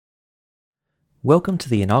Welcome to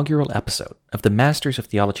the inaugural episode of the Masters of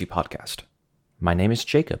Theology podcast. My name is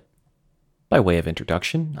Jacob. By way of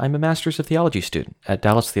introduction, I'm a Masters of Theology student at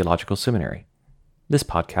Dallas Theological Seminary. This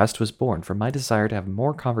podcast was born from my desire to have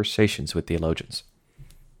more conversations with theologians.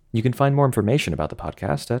 You can find more information about the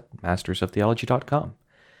podcast at mastersoftheology.com.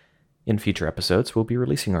 In future episodes, we'll be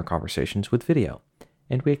releasing our conversations with video,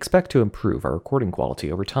 and we expect to improve our recording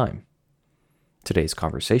quality over time. Today's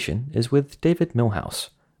conversation is with David Millhouse,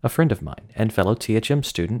 a friend of mine and fellow THM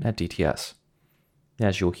student at DTS.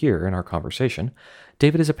 As you'll hear in our conversation,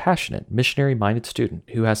 David is a passionate, missionary-minded student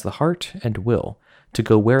who has the heart and will to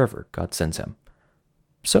go wherever God sends him.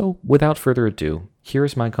 So, without further ado, here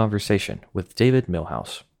is my conversation with David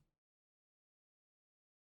Millhouse.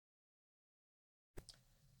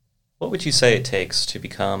 What would you say it takes to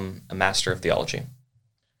become a master of theology?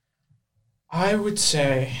 I would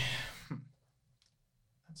say,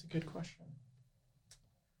 that's a good question.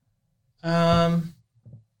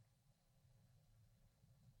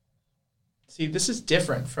 See, this is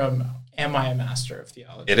different from, am I a master of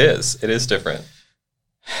theology? It is different.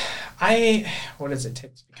 What does it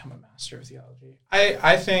take to become a master of theology?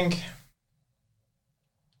 I think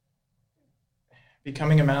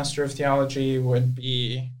becoming a master of theology would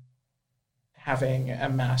be having a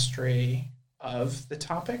mastery of the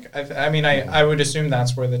topic. I would assume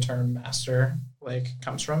that's where the term master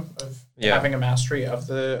comes from, of having a mastery of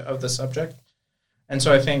the subject. And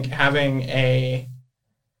so I think having a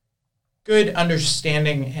good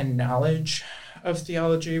understanding and knowledge of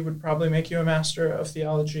theology would probably make you a master of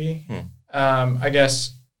theology. I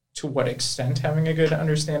guess to what extent having a good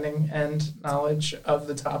understanding and knowledge of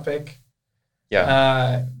the topic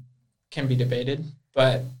can be debated,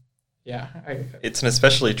 but it's an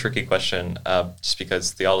especially tricky question, just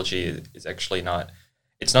because theology is actually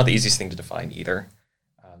it's not the easiest thing to define either.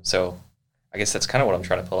 So I guess that's kind of what I'm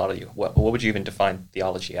trying to pull out of you. What would you even define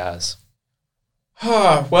theology as?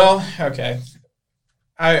 Well, okay.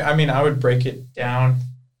 I would break it down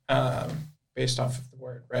based off of the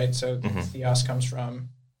word, right? So theos comes from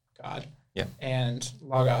God, and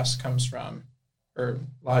logos comes from, or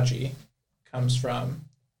logi comes from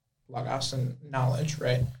logos and knowledge,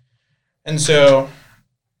 right? And so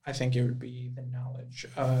I think it would be the knowledge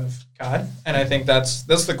of God. And I think that's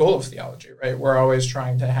the goal of theology, right? We're always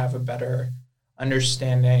trying to have a better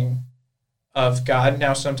understanding of God.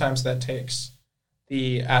 Now, sometimes that takes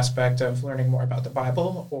the aspect of learning more about the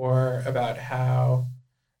Bible or about how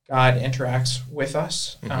God interacts with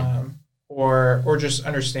us, or just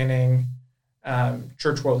understanding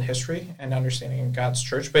church world history and understanding God's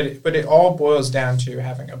church. But it all boils down to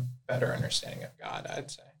having a better understanding of God,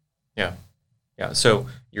 I'd say. Yeah. So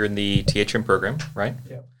you're in the THM program, right?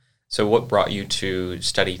 Yeah. So what brought you to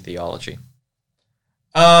study theology?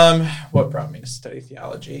 What brought me to study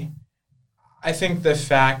theology? I think the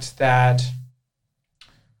fact that,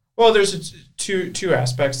 there's two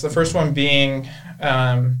aspects. The first one being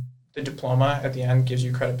the diploma at the end gives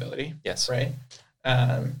you credibility. Yes. Right?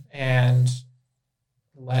 And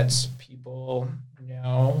lets people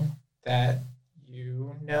know that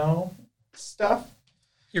you know stuff.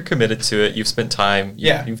 You're committed to it. You've spent time.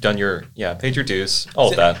 You've done paid your dues,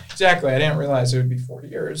 all of that. Exactly. I didn't realize it would be 4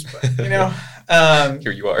 years, but,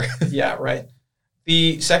 Here you are. Yeah, right.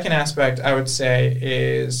 The second aspect, I would say,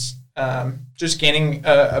 is just gaining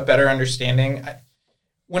a better understanding.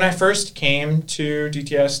 When I first came to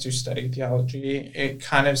DTS to study theology, it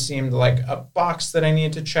kind of seemed like a box that I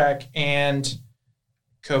needed to check, and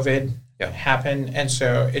COVID happened, and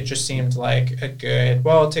so it just seemed like a good,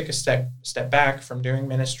 take a step back from doing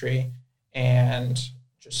ministry and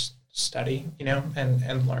just study,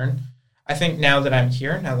 and learn. I think now that I'm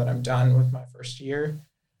here, now that I'm done with my first year,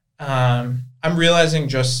 I'm realizing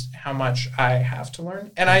just how much I have to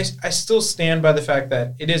learn. And I still stand by the fact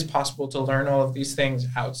that it is possible to learn all of these things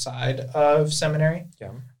outside of seminary,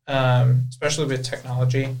 especially with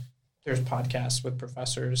technology. There's podcasts with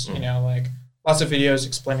professors, lots of videos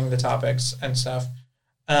explaining the topics and stuff.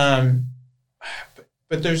 But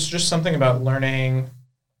there's just something about learning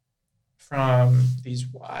from these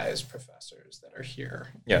wise professors that are here,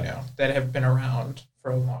 that have been around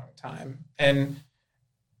for a long time. And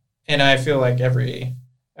I feel like every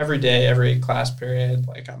day, every class period,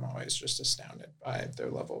 I'm always just astounded by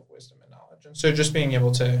their level of wisdom and knowledge. And so just being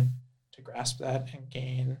able to grasp that and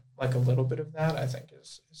gain a little bit of that, I think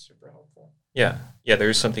is super helpful. Yeah,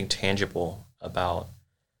 there's something tangible about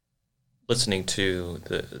listening to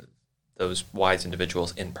those wise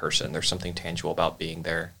individuals in person. There's something tangible about being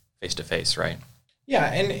there face to face, right? Yeah,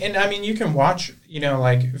 and I mean, you can watch,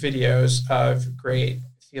 videos of great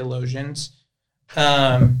theologians,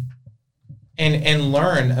 and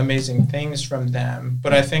learn amazing things from them.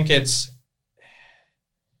 But I think there's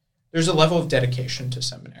a level of dedication to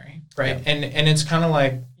seminary, right? Yeah. And it's kind of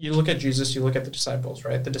like, you look at Jesus, you look at the disciples,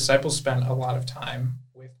 right? The disciples spent a lot of time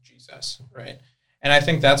with Jesus, right? And I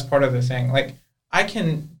think that's part of the thing. Like, I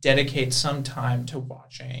can dedicate some time to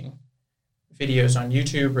watching videos on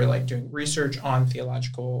YouTube or like doing research on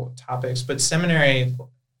theological topics, but seminary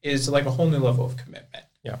is like a whole new level of commitment.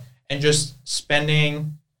 Yeah. And just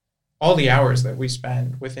spending all the hours that we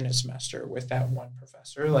spend within a semester with that one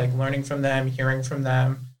professor, like learning from them, hearing from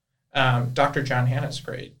them. Dr. John Hanna's a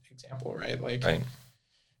great example, right? Like,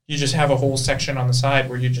 you just have a whole section on the side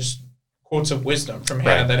where you just quotes of wisdom from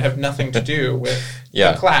Hannah that have nothing to do with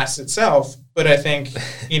the class itself. But I think,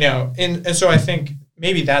 and so I think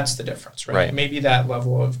maybe that's the difference, right? Maybe that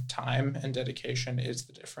level of time and dedication is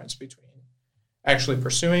the difference between actually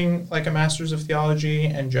pursuing like a master's of theology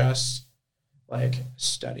and just like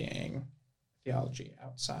studying theology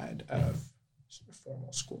outside of sort of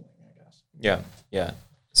formal schooling, I guess. Yeah.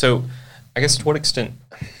 So I guess to what extent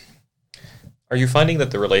are you finding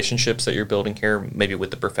that the relationships that you're building here, maybe with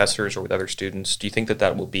the professors or with other students, do you think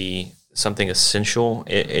that will be something essential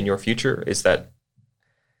in your future? Is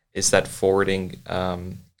that forwarding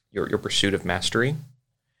your pursuit of mastery?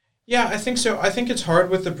 Yeah, I think so. I think it's hard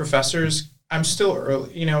with the professors. I'm still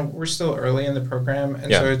early, we're still early in the program.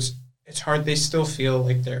 And so it's hard. They still feel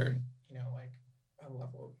like they're, like a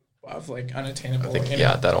level above, like unattainable. I think,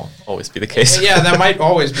 that'll always be the case. Yeah, that might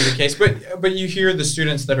always be the case. But you hear the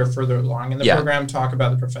students that are further along in the program talk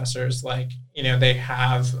about the professors, like, they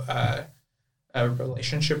have a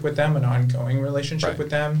relationship with them, an ongoing relationship with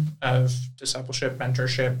them of discipleship,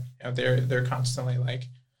 mentorship. They're constantly like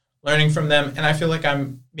learning from them. And I feel like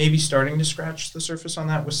I'm maybe starting to scratch the surface on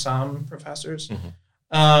that with some professors.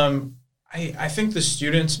 Mm-hmm. I think the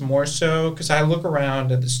students more so, because I look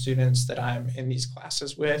around at the students that I'm in these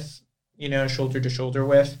classes with, shoulder to shoulder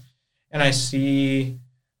with, and I see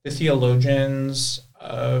the theologians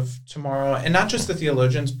of tomorrow, and not just the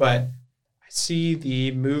theologians, but I see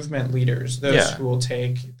the movement leaders, those who will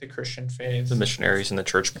take the Christian faith. The missionaries and the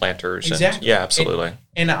church planters. Exactly. Yeah, absolutely.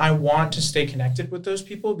 And I want to stay connected with those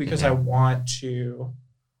people because I want to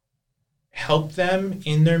help them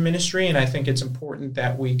in their ministry. And I think it's important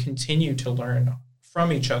that we continue to learn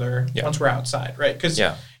from each other once we're outside, right? Because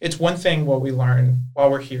it's one thing what we learn while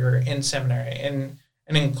we're here in seminary in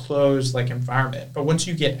an enclosed like environment. But once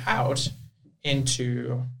you get out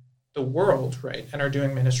into the world, right, and are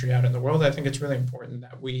doing ministry out in the world, I think it's really important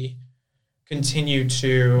that we continue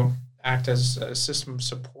to act as a system of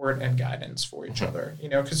support and guidance for each other,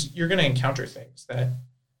 because you're going to encounter things that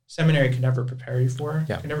seminary can never prepare you for,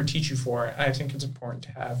 can never teach you for. And I think it's important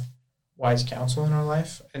to have wise counsel in our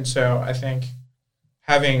life. And so I think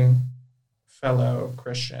having fellow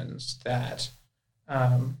Christians that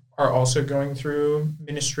are also going through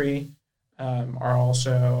ministry, are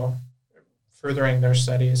also furthering their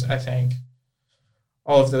studies, I think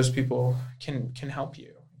all of those people can help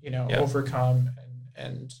you, overcome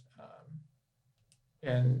and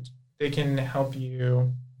they can help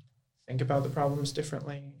you think about the problems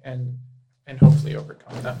differently and hopefully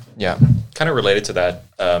overcome them. Yeah, kind of related to that,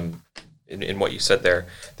 in what you said there,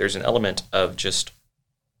 there's an element of just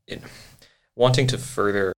wanting to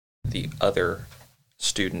further the other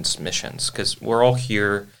students' missions, because we're all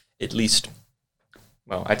here, at least,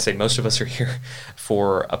 well, I'd say most of us are here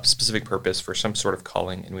for a specific purpose, for some sort of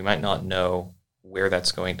calling, and we might not know where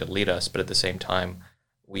that's going to lead us, but at the same time,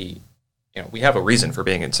 we have a reason for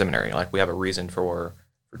being in seminary. Like, we have a reason for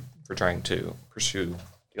trying to pursue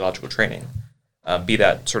theological training, be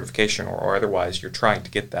that certification or otherwise. You're trying to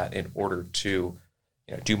get that in order to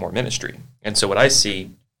do more ministry. And so what I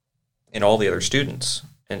see in all the other students,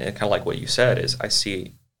 and kind of like what you said, is I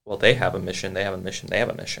see, well, they have a mission, they have a mission, they have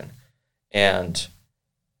a mission, and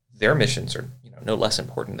their missions are no less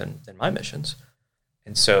important than my missions.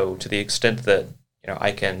 And so to the extent that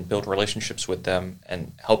I can build relationships with them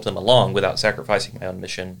and help them along without sacrificing my own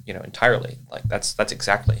mission entirely, like that's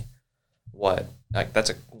exactly what, like, that's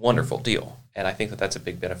a wonderful deal. And I think that that's a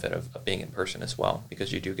big benefit of being in person as well,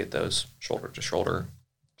 because you do get those shoulder to shoulder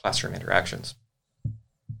classroom interactions.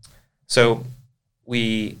 So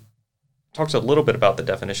we talked a little bit about the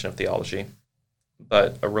definition of theology,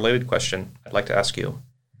 but a related question I'd like to ask you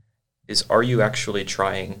is, are you actually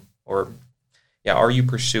are you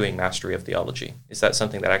pursuing mastery of theology? Is that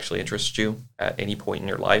something that actually interests you at any point in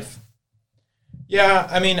your life? Yeah,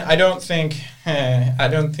 I mean, I don't think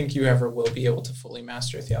you ever will be able to fully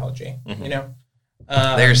master theology.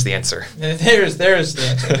 Mm-hmm. There's the answer. There's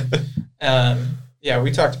the answer.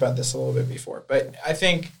 We talked about this a little bit before, but I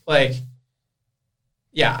think, like,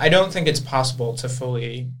 yeah, I don't think it's possible to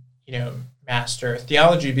fully, master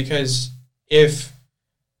theology, because if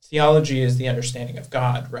theology is the understanding of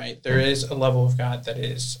God, right, there is a level of God that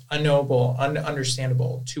is unknowable,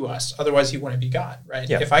 ununderstandable to us. Otherwise, he wouldn't be God, right?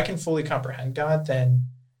 Yeah. If I can fully comprehend God, then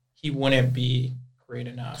he wouldn't be great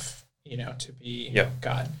enough, to be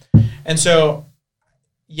God. And so,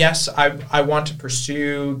 yes, I want to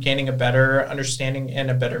pursue gaining a better understanding and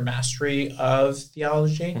a better mastery of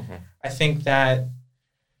theology. Mm-hmm. I think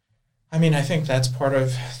that's part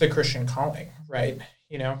of the Christian calling, right?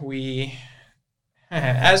 We,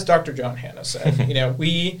 as Dr. John Hannah said,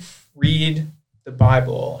 we read the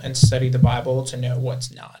Bible and study the Bible to know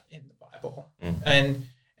what's not in the Bible. Mm-hmm.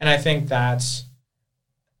 And I think that's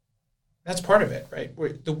part of it, right?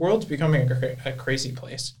 The world's becoming a crazy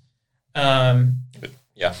place.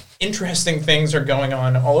 Interesting things are going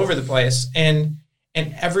on all over the place, and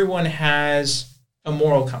everyone has a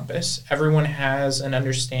moral compass. Everyone has an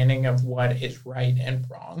understanding of what is right and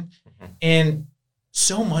wrong. Mm-hmm. And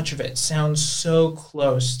so much of it sounds so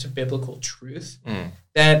close to biblical truth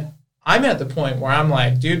that I'm at the point where I'm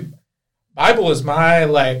like, dude, Bible is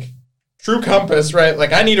my true compass, right?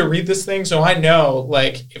 I need to read this thing so I know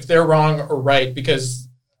if they're wrong or right, because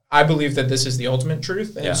I believe that this is the ultimate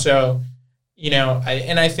truth. And so,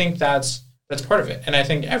 I think that's part of it. And I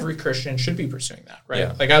think every Christian should be pursuing that,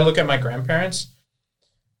 right? Yeah. I look at my grandparents.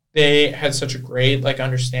 They had such a great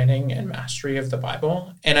understanding and mastery of the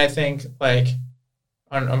Bible, and I think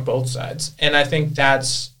on both sides, and I think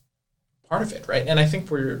that's part of it, right? And I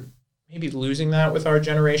think we're maybe losing that with our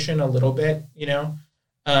generation a little bit,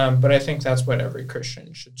 but I think that's what every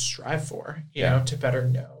Christian should strive for, you know, to better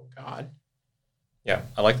know God. Yeah,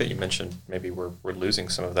 I like that you mentioned maybe we're losing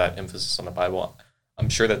some of that emphasis on the Bible. I'm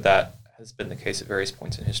sure that has been the case at various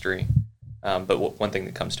points in history, but one thing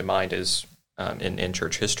that comes to mind is in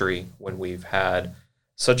church history, when we've had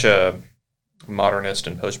such a modernist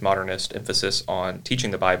and postmodernist emphasis on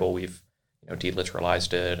teaching the Bible, we've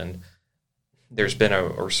deliteralized it, and there's been a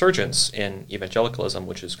resurgence in evangelicalism,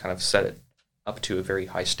 which has kind of set it up to a very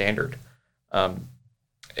high standard. I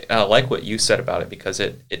like what you said about it, because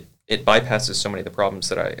it bypasses so many of the problems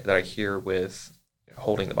that I hear with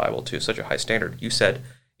holding the Bible to such a high standard. You said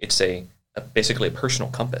it's basically a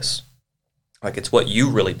personal compass. It's what you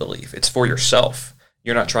really believe. It's for yourself.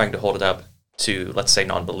 You're not trying to hold it up to, let's say,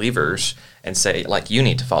 non-believers and say, you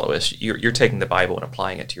need to follow us. You're taking the Bible and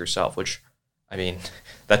applying it to yourself, which,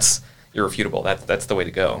 that's irrefutable. That's the way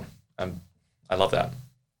to go. I love that.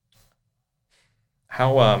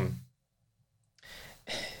 How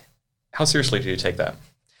seriously do you take that?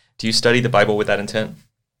 Do you study the Bible with that intent?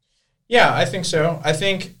 Yeah, I think so. I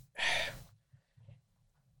think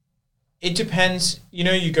it depends.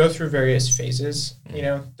 You go through various phases.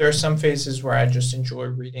 There are some phases where I just enjoy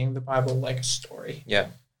reading the Bible like a story. Yeah.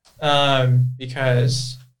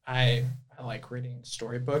 Because I like reading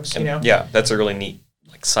storybooks, Yeah, that's a really neat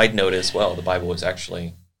side note as well. The Bible is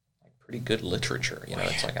actually pretty good literature.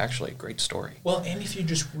 It's actually a great story. Well, and if you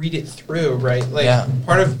just read it through, right?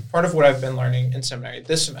 Part of what I've been learning in seminary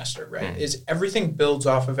this semester, right, is everything builds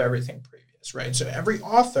off of everything previous, right? So every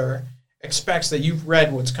author expects that you've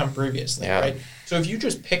read what's come previously, right? So if you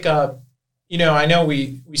just pick up, I know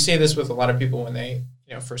we say this with a lot of people when they,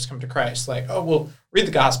 first come to Christ, read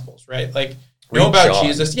the Gospels, right? Know about John.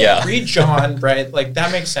 Jesus. Yeah, read John, right?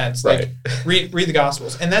 That makes sense. Right. Read the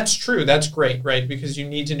Gospels. And that's true. That's great, right? Because you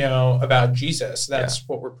need to know about Jesus. That's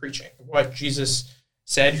what we're preaching. What Jesus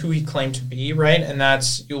said, who he claimed to be, right? And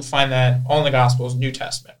you'll find that all in the Gospels, New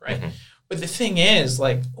Testament, right? Mm-hmm. But the thing is,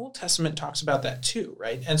 Old Testament talks about that too,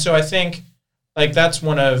 right? And so I think, that's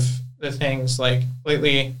one of the things,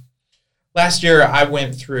 lately, last year I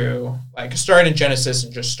went through, started in Genesis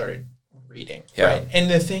and just started reading, right? And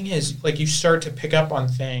the thing is, you start to pick up on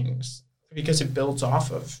things because it builds off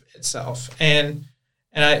of itself. And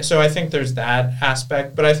I think there's that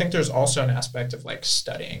aspect, but I think there's also an aspect of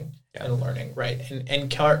studying and learning, right? And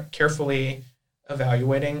carefully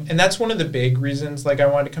evaluating. And that's one of the big reasons I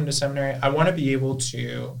wanted to come to seminary. I want to be able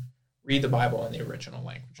to read the Bible in the original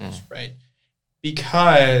languages, right?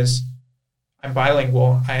 Because I'm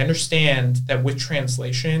bilingual. I understand that with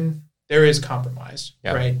translation, there is compromise,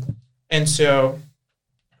 right? And so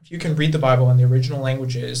if you can read the Bible in the original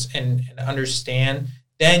languages and understand,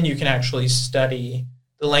 then you can actually study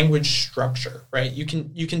the language structure, right? You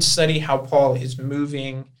can study how Paul is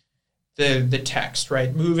moving the text,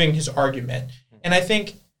 right? Moving his argument. And I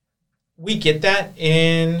think we get that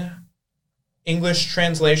in English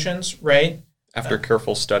translations, right? After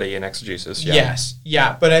careful study and exegesis, Yes,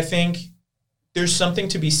 yeah. But I think there's something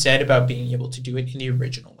to be said about being able to do it in the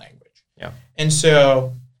original language. Yeah. And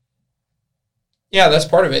so Yeah, that's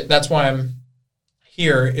part of it. That's why I'm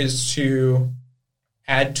here, is to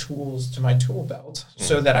add tools to my tool belt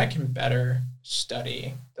so that I can better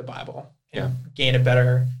study the Bible and gain a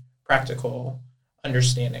better practical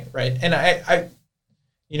understanding, right? And I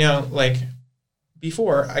like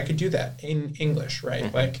before I could do that in English,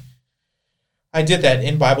 right? Like I did that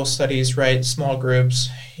in Bible studies, right? Small groups,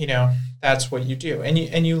 that's what you do.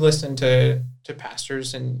 And you listen to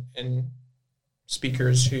pastors and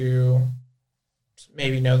speakers who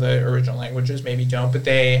maybe know the original languages, maybe don't, but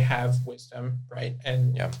they have wisdom, right?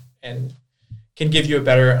 And can give you a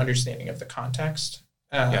better understanding of the context.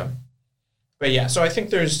 But yeah, so I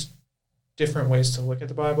think there's different ways to look at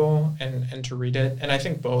the Bible and to read it, and I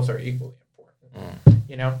think both are equally important.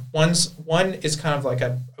 One is kind of like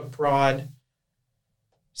a broad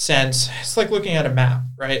sense. It's like looking at a map,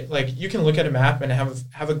 right? Like you can look at a map and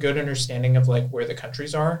have a good understanding of like where the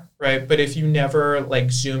countries are, right? But if you never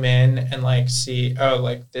like zoom in and like see, oh,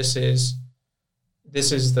 like this is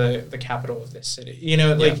the capital of this city,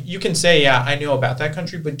 you can say, yeah, I know about that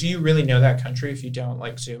country, but do you really know that country if you don't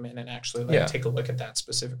like zoom in and actually take a look at that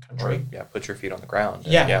specific country? Or, put your feet on the ground.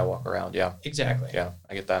 And, walk around. Yeah, exactly. Yeah,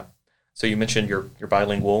 I get that. So you mentioned you're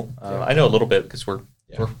bilingual. I know a little bit because we're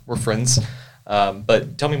friends.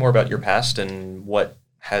 But tell me more about your past and what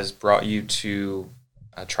has brought you to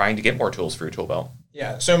trying to get more tools for your tool belt.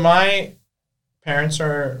 Yeah, so my parents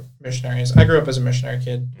are missionaries. I grew up as a missionary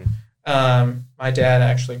kid. My dad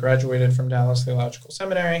actually graduated from Dallas Theological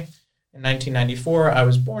Seminary in 1994. I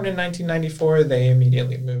was born in 1994. They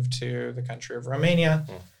immediately moved to the country of Romania.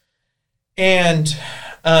 And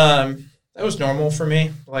that was normal for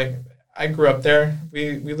me. Like, I grew up there.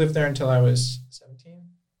 We lived there until I was 17,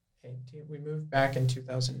 18. We moved back in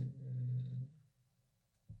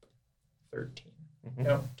 2013.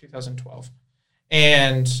 No, 2012.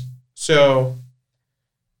 And so,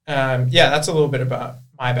 that's a little bit about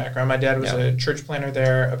my background. My dad was a church planner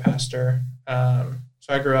there, a pastor. So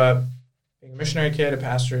I grew up being a missionary kid, a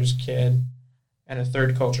pastor's kid, and a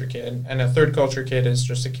third culture kid. And a third culture kid is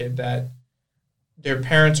just a kid that their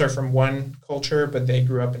parents are from one culture, but they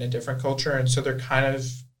grew up in a different culture. And so they're kind of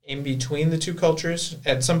in between the two cultures.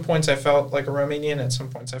 At some points I felt like a Romanian. At some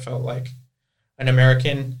points I felt like an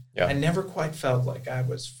American. Yeah. I never quite felt like I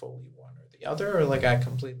was fully one or the other, or like I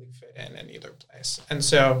completely fit in either place. And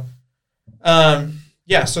so,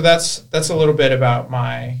 so that's a little bit about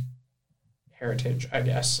my heritage, I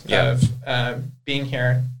guess, of being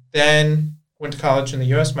here. Then went to college in the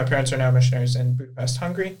U.S. My parents are now missionaries in Budapest,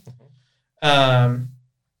 Hungary. Went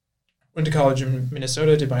to college in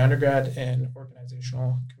Minnesota, did my undergrad in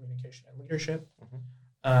organizational communication and leadership.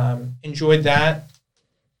 Enjoyed that.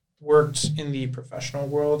 Worked in the professional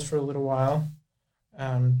world for a little while.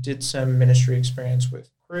 Did some ministry experience with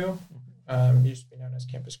Cru, used to be known as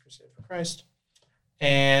Campus Crusade for Christ.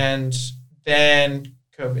 And then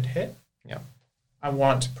COVID hit. Yeah, I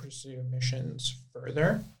want to pursue missions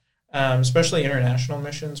further, especially international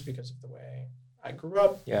missions, because of the way I grew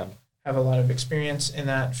up. Yeah, have a lot of experience in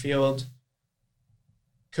that field.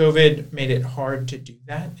 COVID made it hard to do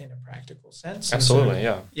that in a practical sense. Absolutely,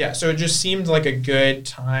 Yeah, so it just seemed like a good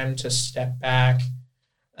time to step back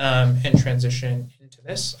and transition into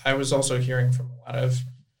this. I was also hearing from a lot of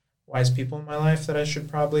wise people in my life that I should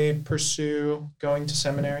probably pursue going to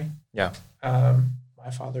seminary. Yeah.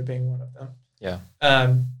 My father being one of them. Yeah.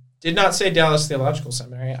 Did not say Dallas Theological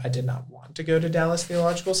Seminary. I did not want to go to Dallas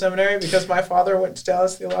Theological Seminary because my father went to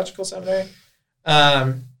Dallas Theological Seminary.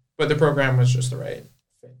 But the program was just the right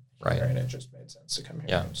fit. Right. And it just made sense to come here.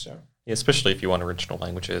 Yeah. So. Yeah, especially if you want original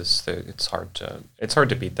languages, it's hard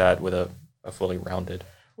to beat that with a fully rounded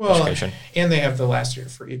education. And they have the last year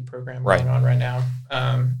free program going on right now.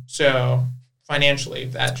 So financially,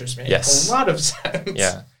 that just made a lot of sense.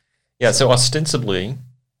 Yeah. Yeah, so ostensibly,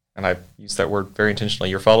 and I use that word very intentionally,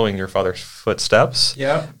 you're following your father's footsteps.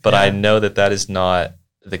 Yeah. But I know that is not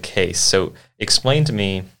the case. So explain to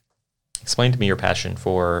me your passion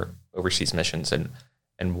for overseas missions and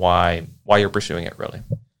why you're pursuing it, really.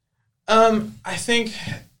 I think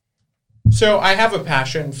so. I have a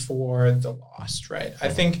passion for the lost, right? I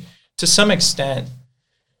think to some extent,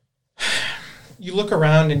 you look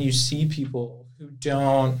around and you see people who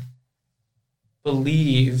don't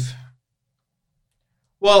believe.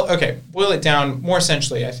 Well, okay, boil it down more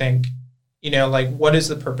essentially, I think, like what is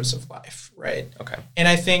the purpose of life, right? Okay. And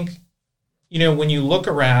I think, when you look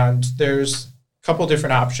around, there's a couple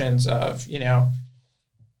different options of, either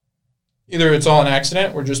it's all an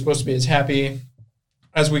accident, we're just supposed to be as happy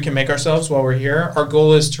as we can make ourselves while we're here. Our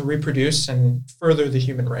goal is to reproduce and further the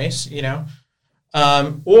human race,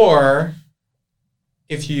 or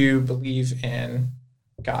if you believe in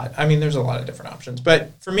God. I mean, there's a lot of different options.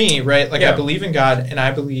 But for me, right, like I believe in God, and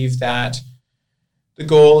I believe that the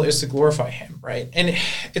goal is to glorify him, right? And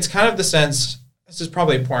it's kind of the sense, this is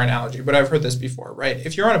probably a poor analogy, but I've heard this before, right?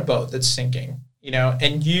 If you're on a boat that's sinking,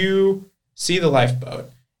 and you see the lifeboat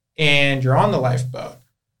and you're on the lifeboat,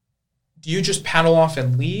 do you just paddle off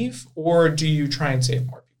and leave, or do you try and save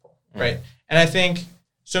more people, right? And I think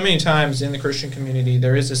so many times in the Christian community,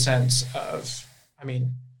 there is a sense of,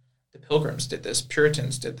 the Pilgrims did this,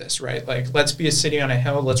 Puritans did this, right? Like, let's be a city on a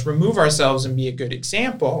hill, let's remove ourselves and be a good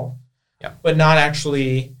example, but not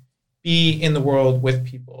actually be in the world with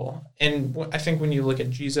people. And I think when you look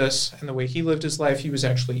at Jesus and the way he lived his life, he was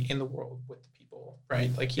actually in the world with the people,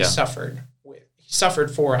 right? Like he suffered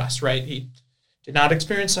for us, right? He did not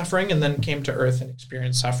experience suffering and then came to earth and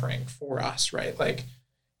experienced suffering for us, right? Like,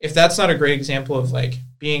 if that's not a great example of like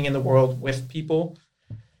being in the world with people,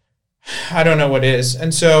 I don't know what is.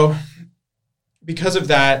 And so because of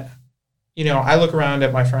that, I look around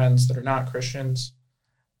at my friends that are not Christians,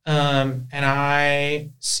 and I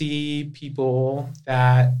see people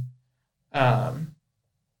that are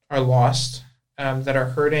lost, that are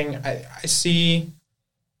hurting. I see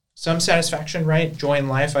some satisfaction, right? Joy in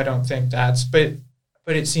life. I don't think that's, but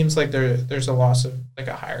it seems like there's a loss of like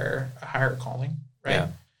a higher calling, right?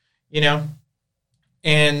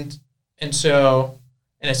 And so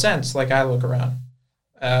in a sense, like I look around,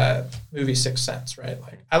 movie Sixth Sense, right?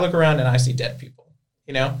 Like I look around and I see dead people,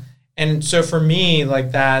 And so for me,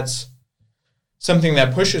 like that's something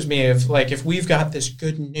that pushes me of like, if we've got this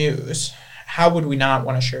good news, how would we not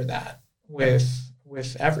want to share that with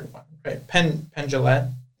everyone, right? Penn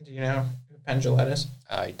Jillette, do you know who Penn Jillette is?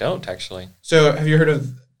 I don't actually. So have you heard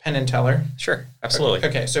of Penn and Teller? Sure, absolutely.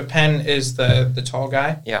 Okay, so Penn is the tall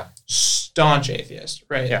guy. Yeah. Staunch atheist,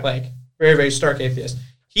 right? Yeah. Like very, very stark atheist.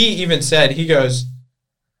 He even said, he goes,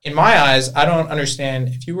 in my eyes, I don't understand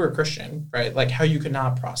if you were a Christian, right? Like how you could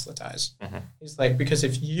not proselytize. Mm-hmm. He's like, because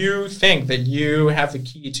if you think that you have the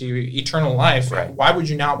key to eternal life, right, why would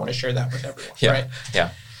you not want to share that with everyone, right? Yeah.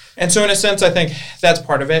 And so in a sense, I think that's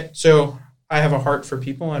part of it. So I have a heart for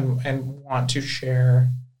people and want to share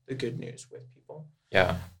the good news with people.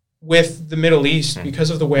 Yeah. With the Middle East, because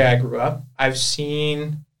of the way I grew up, I've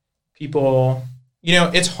seen people,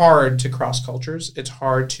 it's hard to cross cultures. It's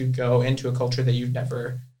hard to go into a culture that you've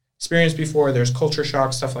never experienced before. There's culture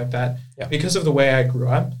shock, stuff like that. Yeah. Because of the way I grew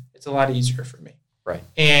up, it's a lot easier for me. Right.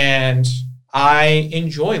 And I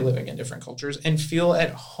enjoy living in different cultures and feel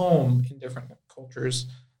at home in different cultures,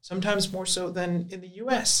 sometimes more so than in the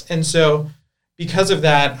U.S. And so because of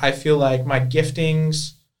that, I feel like my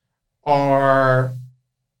giftings are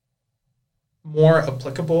more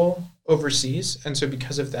applicable overseas. And so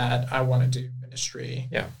because of that, I want to do ministry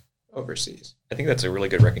overseas. I think that's a really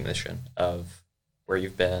good recognition of where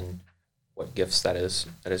you've been, what gifts that is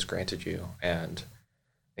granted you. And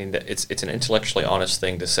I mean, it's an intellectually honest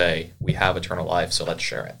thing to say, we have eternal life, so let's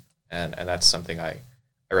share it. And that's something I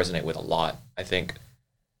resonate with a lot. I think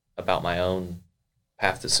about my own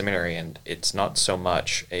path to seminary, and it's not so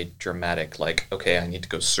much a dramatic, like, okay, I need to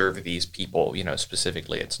go serve these people,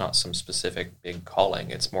 specifically. It's not some specific big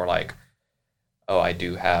calling. It's more like, oh, I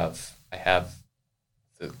have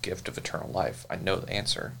the gift of eternal life. I know the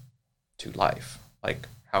answer to life. Like,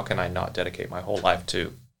 how can I not dedicate my whole life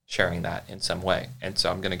to sharing that in some way? And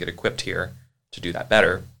so I'm going to get equipped here to do that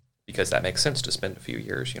better, because that makes sense to spend a few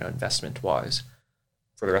years, investment-wise,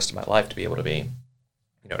 for the rest of my life to be able to be,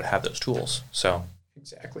 to have those tools. So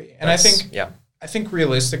exactly. And I think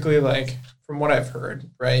realistically, like from what I've heard,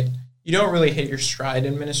 right, you don't really hit your stride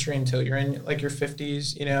in ministry until you're in like your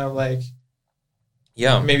 50s,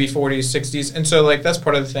 maybe 40s, 60s. And so like that's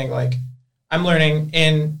part of the thing, like I'm learning,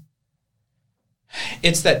 and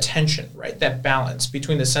it's that tension, right? That balance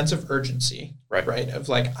between the sense of urgency, right? Of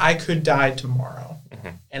like, I could die tomorrow,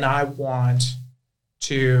 and I want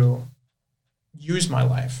to use my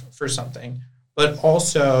life for something, but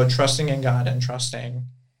also trusting in God and trusting,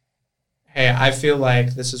 hey, I feel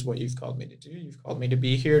like this is what you've called me to do. You've called me to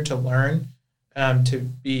be here, to learn, to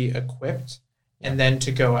be equipped, and then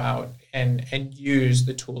to go out and use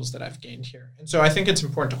the tools that I've gained here. And so I think it's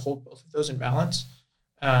important to hold both of those in balance.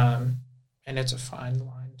 And it's a fine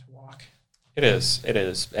line to walk. It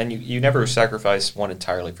is. And you never sacrifice one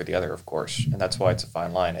entirely for the other, of course. And that's why it's a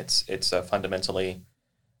fine line. It's fundamentally,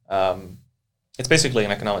 it's basically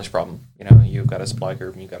an economics problem. You've got a supply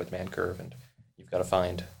curve and you've got a demand curve, and you've got to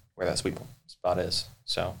find where that sweet spot is.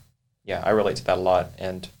 So, yeah, I relate to that a lot.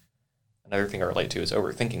 And another thing I relate to is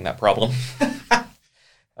overthinking that problem.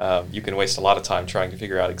 You can waste a lot of time trying to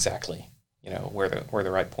figure out exactly, where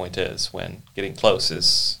the right point is, when getting close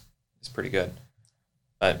is pretty good.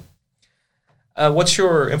 But What's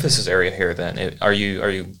your emphasis area here then?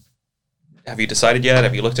 Have you decided yet?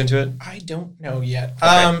 Have you looked into it? I don't know yet.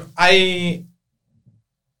 Okay.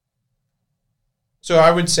 So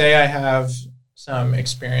I would say I have some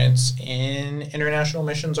experience in international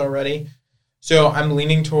missions already. So I'm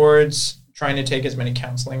leaning towards trying to take as many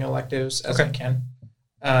counseling electives as I can.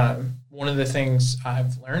 One of the things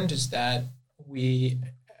I've learned is that we,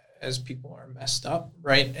 as people, are messed up,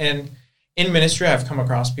 right? And in ministry, I've come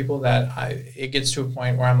across people that it gets to a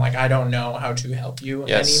point where I'm like, I don't know how to help you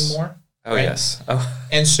anymore. Oh, right? Yes. Oh.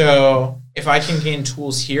 And so if I can gain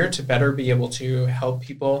tools here to better be able to help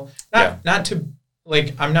people, not to,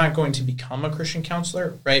 like, I'm not going to become a Christian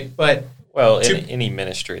counselor, right? But in any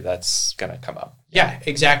ministry, that's going to come up. Yeah,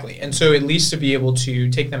 exactly. And so at least to be able to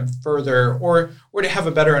take them further or to have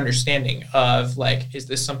a better understanding of, like, is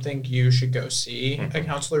this something you should go see a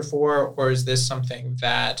counselor for, or is this something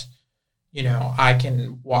that, I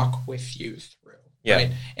can walk with you through,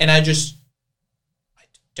 right? And I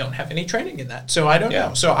don't have any training in that, so I don't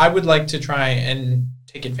know. So I would like to try and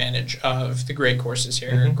take advantage of the great courses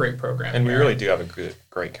here, great program. And we really do have a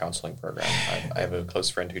great counseling program. I have a close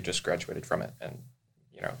friend who just graduated from it, and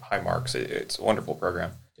high marks. It's a wonderful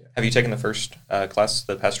program. Yeah. Have you taken the first class,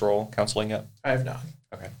 the pastoral counseling, yet? I have not.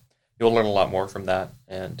 Okay. You'll learn a lot more from that,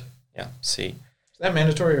 and see. Is that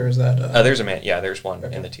mandatory, or is that? There's one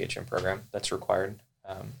in the THM program that's required.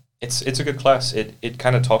 It's a good class. It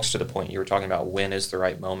kind of talks to the point you were talking about. When is the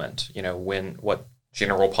right moment? What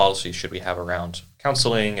general policies should we have around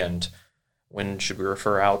counseling, and when should we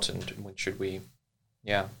refer out, and when should we,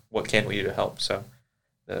 what can we do to help? So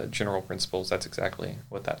the general principles, that's exactly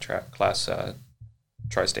what that class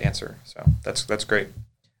tries to answer. So that's great.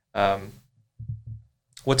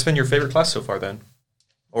 What's been your favorite class so far then?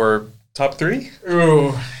 Or top 3?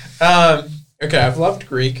 Ooh. Okay, I've loved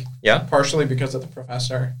Greek. Yeah? Partially because of the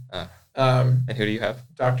professor. And who do you have?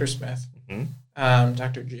 Dr. Smith.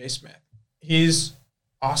 Dr. J. Smith. He's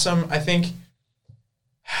awesome. I think,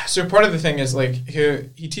 so part of the thing is, like,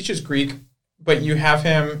 he teaches Greek, but you have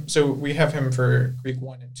him, so we have him for Greek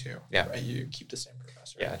 1 and 2. Yeah. Right? You keep the same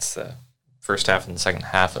professor. Yeah, it's the first half and the second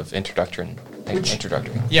half of introductory.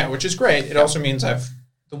 Yeah, which is great. It also means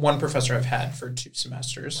the one professor I've had for 2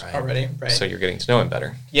 semesters already. Right. So you're getting to know him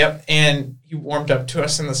better. Yep. And he warmed up to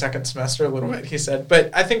us in the second semester a little bit, he said.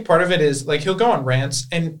 But I think part of it is, like, he'll go on rants,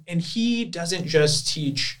 and he doesn't just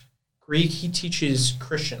teach Greek, he teaches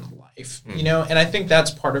Christian life, and I think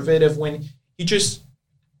that's part of it, of when he just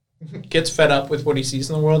gets fed up with what he sees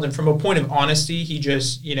in the world, and from a point of honesty, he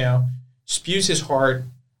just, spews his heart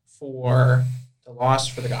for the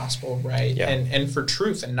lost, for the gospel, right? Yeah. And for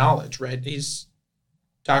truth and knowledge, right? He's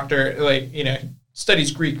doctor,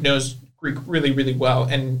 studies Greek, knows Greek really, really well,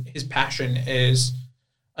 and his passion is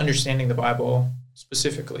understanding the Bible,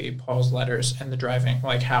 specifically Paul's letters and the driving,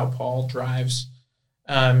 like how Paul drives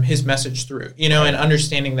his message through, and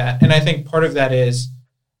understanding that. And I think part of that is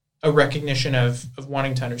a recognition of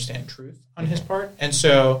wanting to understand truth on his part. And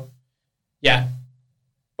so,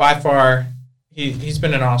 by far, he's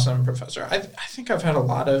been an awesome professor. I think I've had a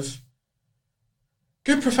lot of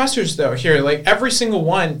good professors, though, here. Like, every single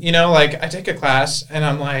one, I take a class, and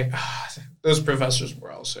I'm like, those professors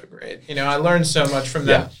were all so great. I learned so much from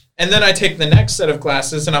them. Yeah. And then I take the next set of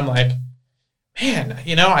classes, and I'm like, man,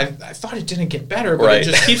 I thought it didn't get better, but it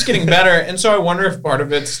just keeps getting better. And so I wonder if part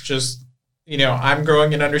of it's just, I'm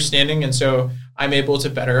growing in understanding, and so I'm able to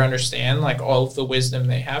better understand, like, all of the wisdom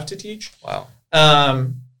they have to teach. Wow.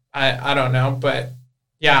 I don't know, but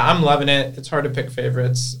I'm loving it. It's hard to pick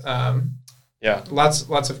favorites.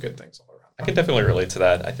 Lots of good things all around. I can definitely relate to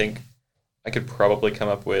that. I think I could probably come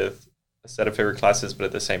up with a set of favorite classes, but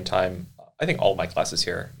at the same time, I think all my classes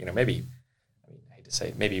here, maybe, I hate to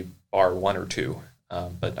say, maybe bar 1 or 2,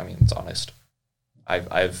 but I mean, it's honest.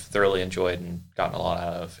 I've thoroughly enjoyed and gotten a lot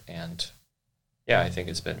out of, and I think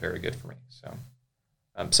it's been very good for me.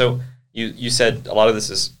 So you said a lot of this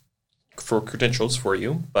is for credentials for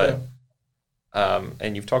you, but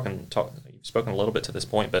and you've spoken a little bit to this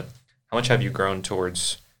point, but how much have you grown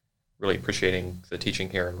towards really appreciating the teaching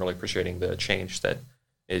here and really appreciating the change that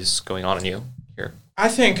is going on in you here? I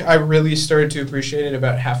think I really started to appreciate it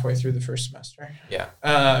about halfway through the first semester.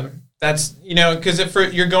 Yeah. That's, because if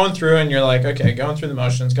you're going through and you're like, okay, going through the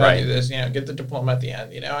motions, gotta do this, get the diploma at the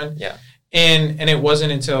end, and it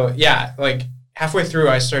wasn't until, like, halfway through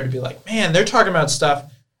I started to be like, man, they're talking about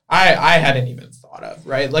stuff I hadn't even thought of,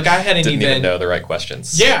 right? Like, I didn't even know the right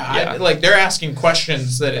questions. Yeah. They're asking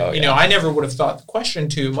questions that, I never would have thought the question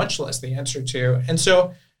to, much less the answer to. And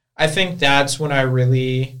so I think that's when I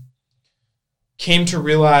really came to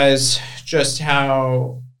realize just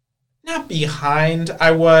how, not behind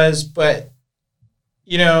I was, but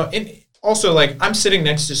and also like I'm sitting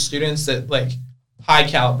next to students that like high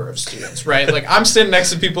caliber of students, right? Like I'm sitting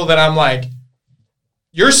next to people that I'm like,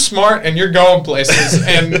 you're smart and you're going places,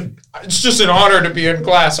 and it's just an honor to be in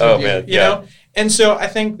class with you, man, you know? And so I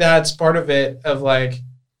think that's part of it of like,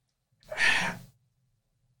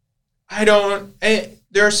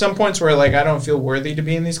 there are some points where like I don't feel worthy to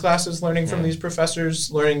be in these classes, learning from these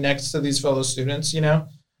professors, learning next to these fellow students, And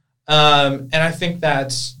I think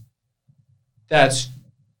that's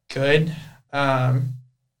good. And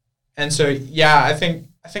so, yeah, I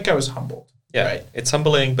think I was humbled. Yeah, right? It's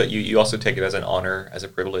humbling, but you also take it as an honor, as a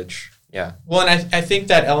privilege. Yeah. Well, and I think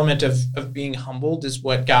that element of being humbled is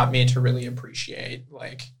what got me to really appreciate,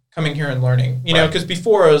 like, coming here and learning. You know, because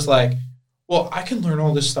before I was like, well, I can learn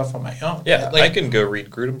all this stuff on my own. Yeah, like, I can go read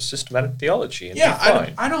Grudem's Systematic Theology and be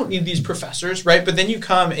fine. I don't need these professors, right? But then you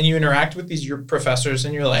come and you interact with these professors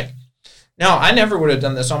and you're like, no, I never would have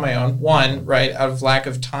done this on my own. One, right, out of lack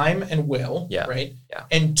of time and will, right? Yeah.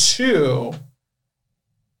 And two,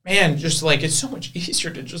 man, just like it's so much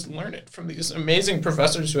easier to just learn it from these amazing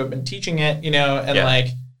professors who have been teaching it, and like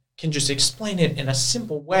can just explain it in a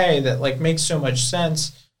simple way that like makes so much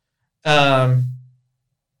sense. So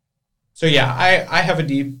yeah, I have a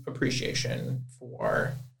deep appreciation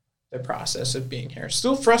for the process of being here.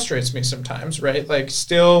 Still frustrates me sometimes, right? Like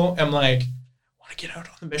still am like, I want to get out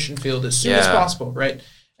on the mission field as soon as possible, right?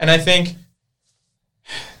 And I think,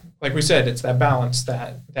 like we said, it's that balance,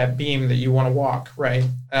 that beam that you want to walk, right?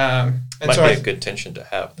 And might so be a good tension to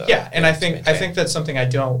have, though. Yeah, and I think that's something I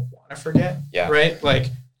don't want to forget, right?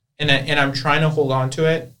 Like, and I'm trying to hold on to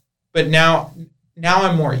it, but now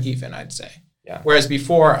I'm more even, I'd say. Yeah. Whereas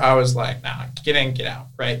before I was like, nah, get in, get out,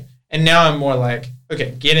 right? And now I'm more like,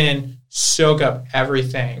 okay, get in, soak up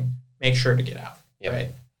everything, make sure to get out, right?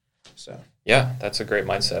 So. Yeah, that's a great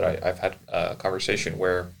mindset. I've had a conversation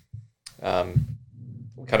where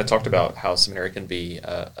we kind of talked about how seminary can be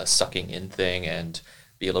a sucking in thing and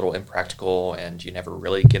be a little impractical, and you never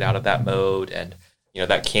really get out of that mode. And,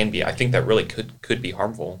 that can be, I think that really could be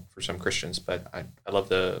harmful for some Christians, but I love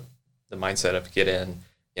the mindset of get in,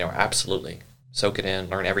 absolutely. Soak it in,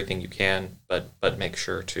 learn everything you can, but make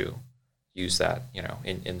sure to use that,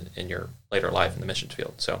 in your later life in the missions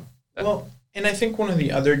field. So, and I think one of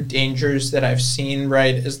the other dangers that I've seen,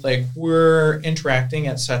 right, is like we're interacting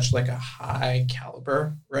at such like a high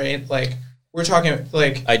caliber, right? Like we're talking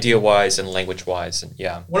like idea-wise and language-wise, and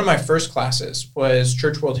one of my first classes was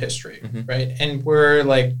church world history, right? And we're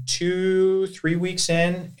like 2-3 weeks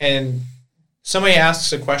in, and somebody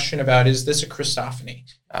asks a question about, is this a Christophany?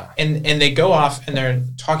 And they go off and they're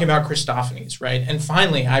talking about Christophanies, right? And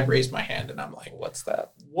finally I raised my hand and I'm like, what's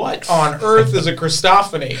that? What on earth is a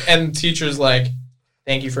Christophany? And the teacher's like,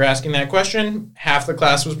 thank you for asking that question. Half the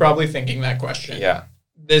class was probably thinking that question. Yeah.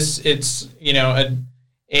 It's,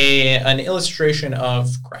 an illustration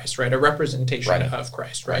of Christ, right? A representation of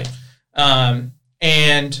Christ, right?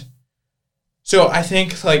 And so I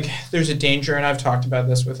think like there's a danger, and I've talked about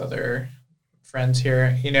this with other friends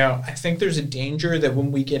here, I think there's a danger that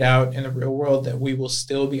when we get out in the real world that we will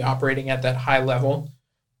still be operating at that high level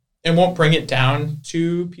and won't bring it down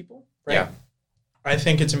to people, right? Yeah. I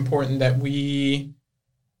think it's important that we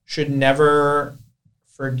should never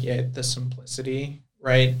forget the simplicity,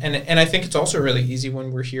 right? And I think it's also really easy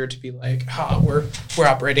when we're here to be like, we're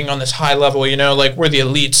operating on this high level, like we're the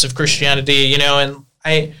elites of Christianity, and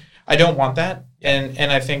I don't want that. And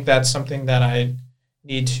I think that's something that I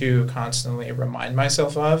need to constantly remind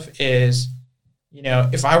myself of is,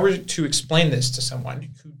 if I were to explain this to someone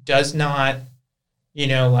who does not, who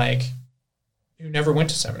never went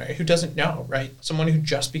to seminary, who doesn't know, right? Someone who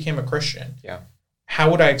just became a Christian. Yeah. How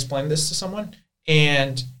would I explain this to someone?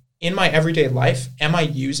 And in my everyday life, am I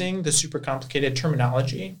using the super complicated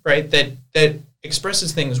terminology, right? That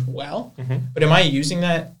expresses things well, but am I using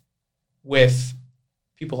that with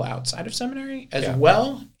people outside of seminary as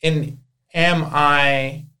well? And am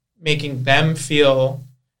I making them feel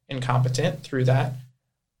incompetent through that?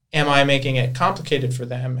 Am I making it complicated for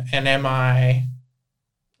them? And am I,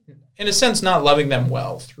 in a sense, not loving them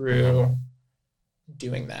well through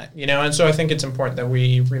doing that? And so I think it's important that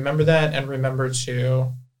we remember that and remember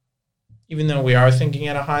to, even though we are thinking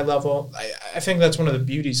at a high level, I think that's one of the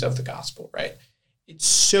beauties of the gospel, right? It's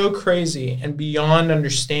so crazy and beyond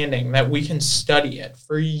understanding that we can study it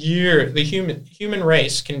for years. The human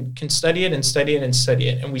race can study it and study it and study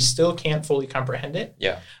it, and we still can't fully comprehend it.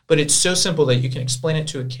 Yeah. But it's so simple that you can explain it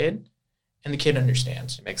to a kid, and the kid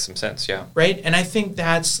understands. It makes some sense, yeah. Right? And I think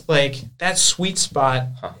that's like, that sweet spot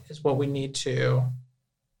is what we need to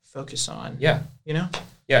focus on. Yeah. Yeah,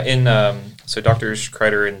 so Drs.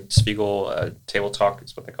 Kreider and Spiegel, Table Talk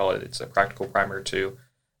is what they call it. It's a practical primer to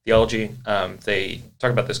theology, they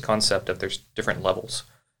talk about this concept of there's different levels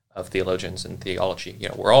of theologians and theology.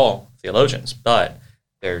 We're all theologians, but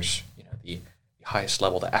there's the highest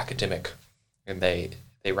level, the academic, and they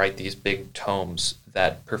write these big tomes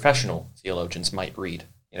that professional theologians might read,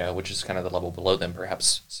 which is kind of the level below them,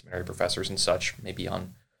 perhaps seminary professors and such, maybe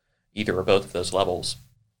on either or both of those levels.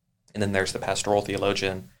 And then there's the pastoral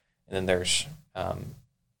theologian, and then there's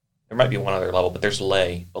there might be one other level, but there's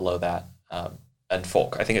lay below that, and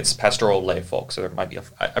folk. I think it's pastoral, lay, folk. So there might be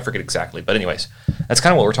I forget exactly, but anyways, that's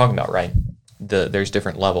kind of what we're talking about, right? There's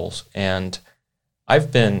different levels, and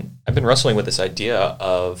I've been wrestling with this idea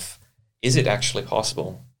of, is it actually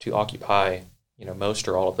possible to occupy most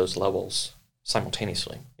or all of those levels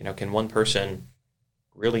simultaneously? Can one person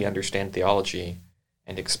really understand theology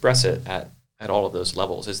and express it at all of those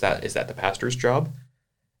levels? Is that the pastor's job?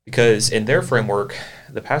 Because in their framework,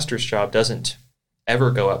 the pastor's job doesn't ever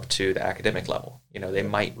go up to the academic level. They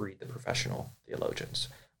might read the professional theologians,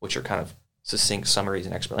 which are kind of succinct summaries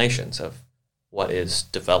and explanations of what is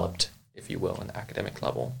developed, if you will, in the academic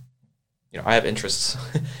level. I have interests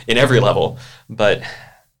in every level, but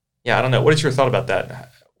yeah, I don't know. What is your thought about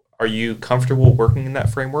that? Are you comfortable working in that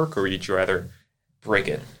framework, or would you rather break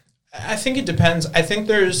it? I think it depends. I think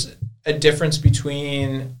there's a difference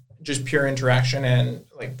between just pure interaction and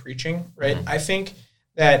like preaching, right? Mm-hmm. I think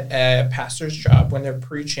that a pastor's job when they're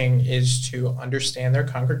preaching is to understand their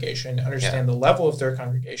congregation, understand the level of their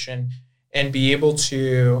congregation, and be able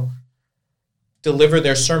to deliver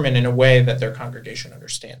their sermon in a way that their congregation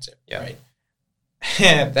understands it, right?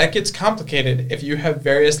 And that gets complicated if you have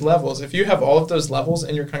various levels. If you have all of those levels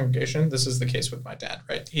in your congregation, this is the case with my dad,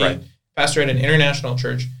 right? He pastored at an international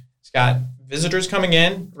church. He's got visitors coming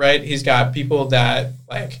in, right? He's got people that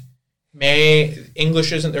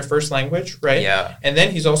English isn't their first language, right? Yeah. And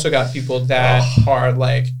then he's also got people that are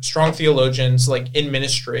like strong theologians, like in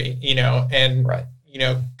ministry, and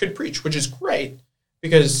could preach, which is great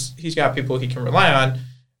because he's got people he can rely on.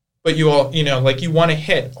 But you all, you want to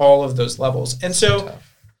hit all of those levels. And so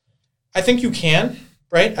I think you can,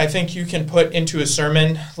 right? I think you can put into a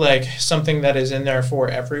sermon like something that is in there for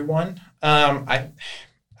everyone.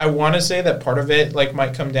 I want to say that part of it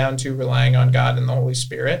might come down to relying on God and the Holy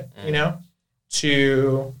Spirit,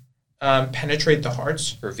 to penetrate the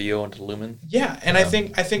hearts, reveal and illumine. Yeah, and I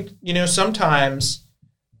think sometimes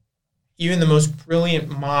even the most brilliant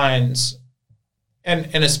minds,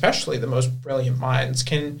 and especially the most brilliant minds,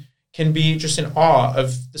 can be just in awe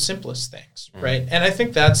of the simplest things, right? And I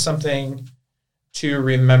think that's something to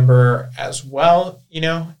remember as well,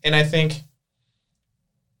 and I think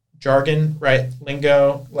jargon, right?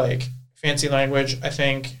 Lingo, fancy language. I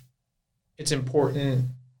think it's important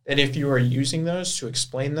that if you are using those to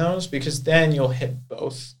explain those, because then you'll hit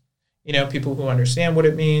both. People who understand what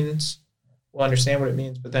it means will understand what it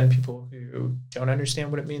means, but then people who don't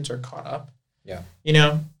understand what it means are caught up. Yeah.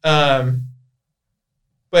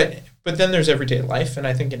 But then there's everyday life, and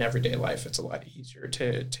I think in everyday life it's a lot easier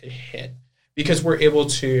to hit because we're able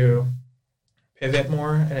to pivot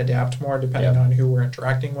more and adapt more depending on who we're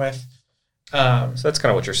interacting with. So that's kind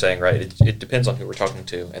of what you're saying, right? It depends on who we're talking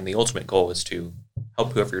to, and the ultimate goal is to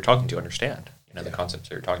help whoever you're talking to understand, the concepts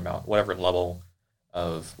that you're talking about, whatever level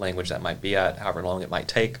of language that might be at, however long it might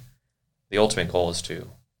take. The ultimate goal is to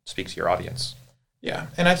speak to your audience. Yeah,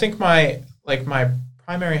 and I think my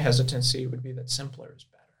primary hesitancy would be that simpler is better.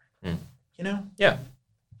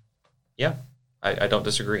 Yeah. I don't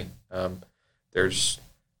disagree. There's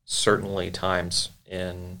certainly times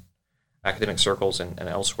in academic circles and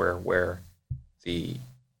elsewhere where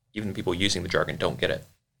even people using the jargon don't get it.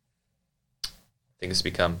 Things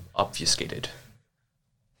become obfuscated.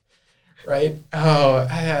 Right? Oh,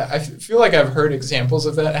 I feel like I've heard examples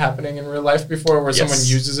of that happening in real life before where someone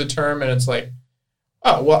uses a term and it's like,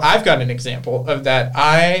 oh, well, I've got an example of that.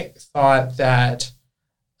 I thought that,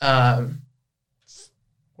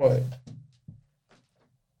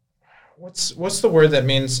 what's the word that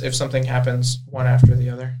means if something happens one after the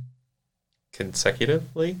other?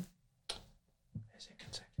 Consecutively? Is it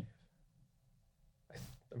consecutive?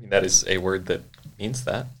 I mean, that is a word that means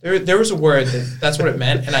that. There was a word that's what it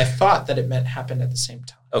meant, and I thought that it meant happened at the same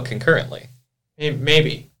time. Oh, concurrently.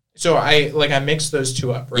 Maybe. So I mixed those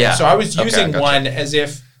two up, right? Yeah. So I was using one as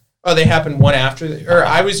if, they happened one after, or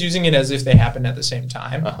I was using it as if they happened at the same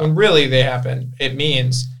time. When really it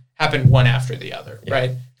means happened one after the other,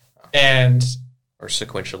 right? Or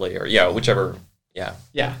sequentially, or whichever, yeah.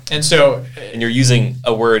 Yeah, and so... And you're using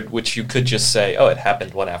a word which you could just say, it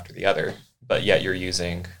happened one after the other, but yet you're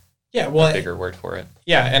using a bigger word for it.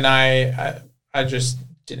 Yeah, and I just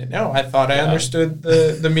didn't know. I thought I understood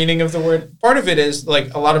the meaning of the word. Part of it is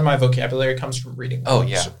like a lot of my vocabulary comes from reading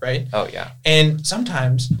books, right? Oh, yeah. And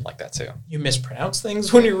sometimes like that too. You mispronounce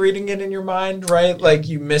things when you're reading it in your mind, right? Like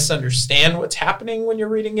you misunderstand what's happening when you're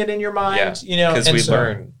reading it in your mind, because we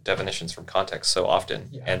learn definitions from context so often.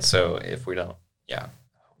 Yeah. And so if we don't, oh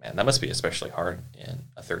man, that must be especially hard in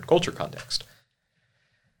a third culture context.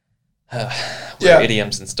 Where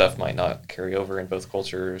idioms and stuff might not carry over in both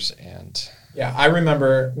cultures. And I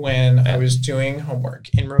remember when I was doing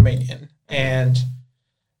homework in Romanian, and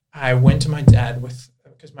I went to my dad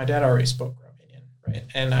because my dad already spoke Romanian, right?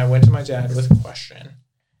 And I went to my dad with a question,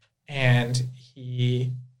 and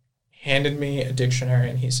he handed me a dictionary,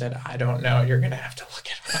 and he said, "I don't know. You're going to have to look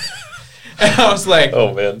it up." And I was like,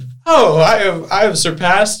 "Oh man! Oh, I have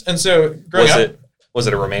surpassed." And so growing up. Was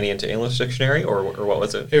it a Romanian to English dictionary, or what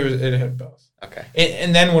was it? It had both. Okay.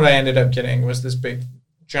 And then what I ended up getting was this big,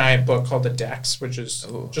 giant book called the Dex, which is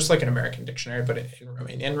just like an American dictionary, but in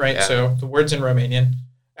Romanian, right? Yeah. So the words in Romanian.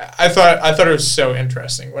 I thought it was so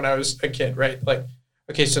interesting when I was a kid, right? Like,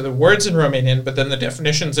 okay, so the words in Romanian, but then the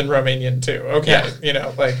definitions in Romanian too. Okay,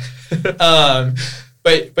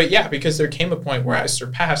 But yeah, because there came a point where I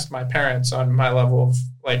surpassed my parents on my level of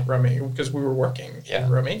like Romanian because we were working in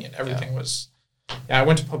Romanian. Everything was. Yeah, I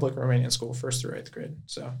went to public Romanian school 1st through 8th grade.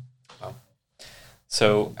 So,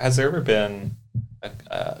 So has there ever been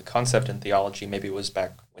a concept in theology, maybe it was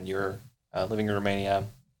back when you were living in Romania,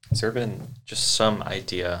 has there been just some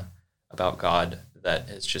idea about God that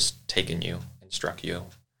has just taken you and struck you?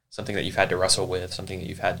 Something that you've had to wrestle with, something that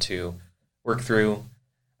you've had to work through?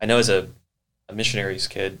 I know as a missionary's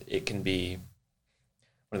kid, it can be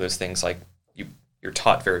one of those things like you're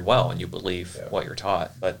taught very well and you believe what you're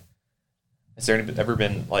taught, but has there ever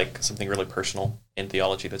been like something really personal in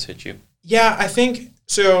theology that's hit you? Yeah, I think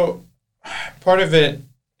so. Part of it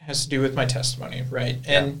has to do with my testimony, right?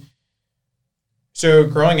 And so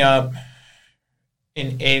growing up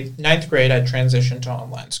in 9th grade, I transitioned to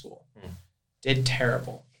online school. Did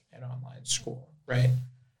terrible in online school, right?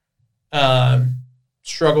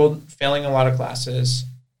 Struggled, failing a lot of classes.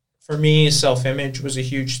 For me, self-image was a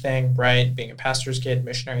huge thing, right? Being a pastor's kid,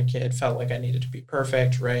 missionary kid, felt like I needed to be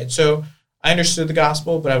perfect, right? So I understood the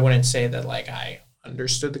gospel, but I wouldn't say that like I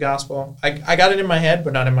understood the gospel. I got it in my head,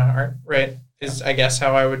 but not in my heart, right? Is I guess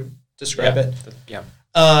how I would describe it. Yeah.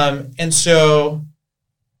 And so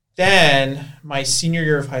then my senior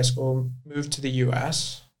year of high school, moved to the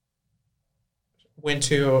U.S., went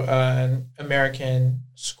to an American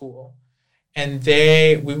school, and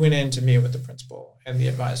we went in to meet with the principal and the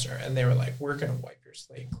advisor, and they were like, "We're going to wipe your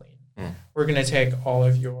slate clean. We're going to take all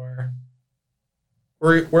of your."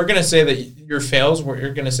 We're going to say that your fails.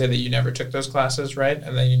 We're going to say that you never took those classes, right?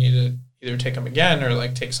 And then you need to either take them again or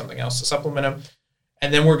like take something else to supplement them.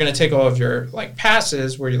 And then we're going to take all of your like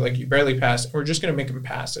passes where you barely passed. And we're just going to make them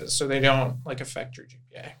passes so they don't like affect your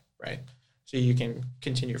GPA, right? So you can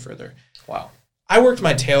continue further. Wow. I worked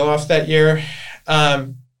my tail off that year,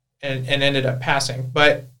 and ended up passing,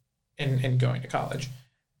 and going to college.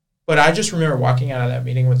 But I just remember walking out of that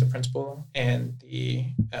meeting with the principal and the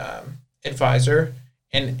advisor.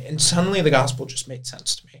 And suddenly the gospel just made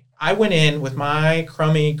sense to me. I went in with my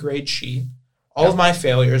crummy grade sheet, all of my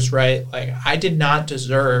failures, right? Like I did not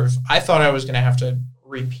deserve, I thought I was going to have to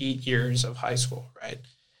repeat years of high school, right?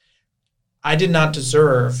 I did not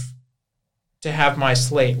deserve to have my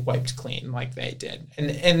slate wiped clean like they did.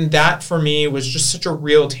 And that for me was just such a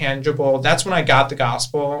real tangible, that's when I got the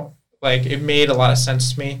gospel. Like it made a lot of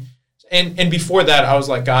sense to me. And before that I was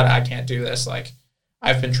like, God, I can't do this. Like,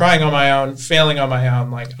 I've been trying on my own, failing on my own,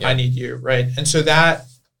 like, I need you, right? And so that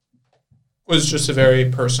was just a very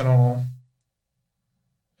personal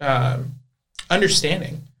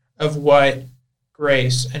understanding of what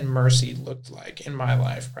grace and mercy looked like in my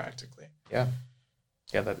life, practically. Yeah.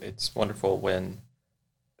 Yeah, it's wonderful when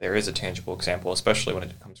there is a tangible example, especially when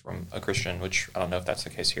it comes from a Christian, which I don't know if that's the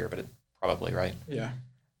case here, but it's probably right. Yeah.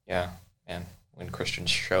 Yeah, and when Christians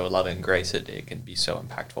show love and grace, it can be so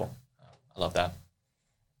impactful. I love that.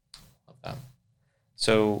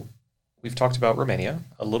 So we've talked about Romania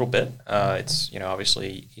a little bit. It's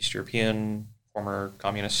obviously East European, former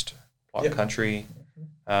communist bloc country.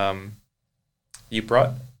 You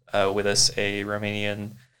brought with us a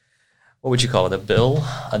Romanian, what would you call it? A bill,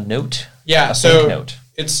 a note? Yeah, a bank note.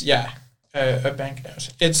 It's a bank note.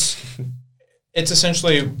 It's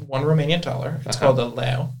essentially one Romanian dollar. It's called a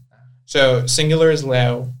leu. So singular is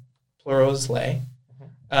leu, plural is lei.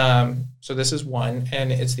 So this is one,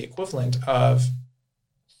 and it's the equivalent of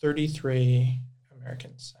 33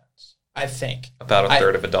 American cents. I think. About a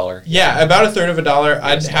third of a dollar. Yeah, about a third of a dollar.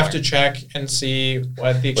 I'd have to check and see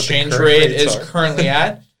what the exchange current rate rates is are. currently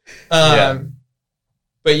at.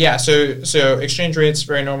 But yeah, so exchange rate's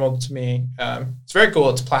very normal to me. It's very cool.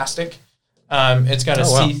 It's plastic. It's got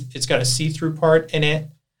it's got a see-through part in it.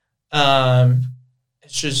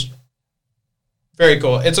 It's just very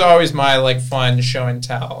cool. It's always my like fun show and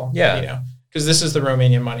tell. Yeah. You know, because this is the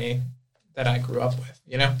Romanian money that I grew up with.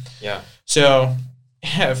 You know. Yeah. So,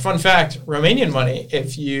 yeah, fun fact: Romanian money,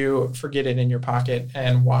 if you forget it in your pocket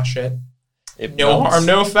and wash it, no harm,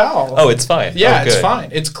 no foul. Oh, it's fine. Yeah, it's fine.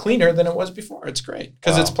 It's cleaner than it was before. It's great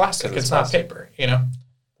because it's plastic. It's not paper. You know.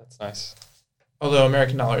 That's nice. Although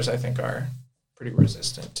American dollars, I think, are pretty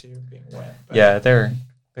resistant to being wet. But yeah, they're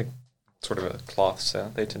sort of a cloth,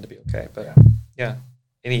 so they tend to be okay. But yeah.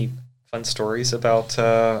 Any fun stories about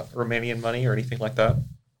Romanian money or anything like that?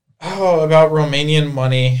 Oh, about Romanian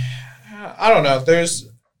money. I don't know.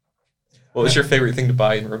 What was your favorite thing to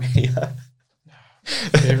buy in Romania?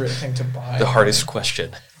 Favorite thing to buy? The hardest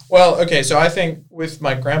question. Well, okay, so I think with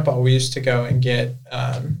my grandpa, we used to go and get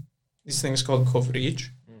these things called kovric,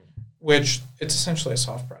 which it's essentially a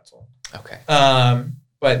soft pretzel. Okay.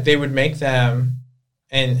 But they would make them,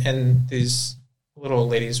 and these little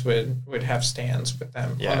ladies would have stands with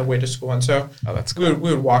them on the way to school. And so that's cool.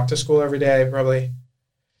 we would walk to school every day, probably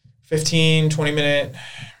 15, 20 minute,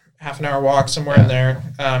 half an hour walk somewhere in there,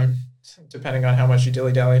 depending on how much you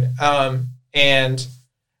dilly-dallied. And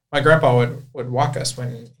my grandpa would walk us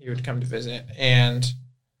when he would come to visit, and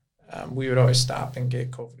we would always stop and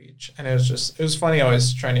get kovric. And it was funny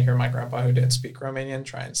always trying to hear my grandpa, who didn't speak Romanian,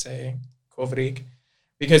 try and say kovric,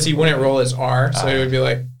 because he wouldn't roll his R, so he would be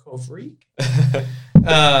like, kovric?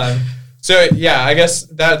 So yeah, I guess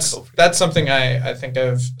that's something I think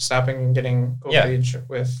of, stopping and getting kovric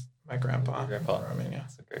with my grandpa. In Romania.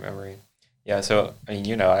 That's a great memory. Yeah, so I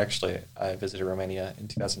mean, I visited Romania in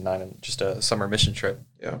 2009 on just a summer mission trip.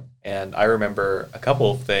 Yeah. And I remember a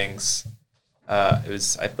couple of things. It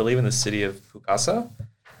was, I believe, in the city of Bukasa,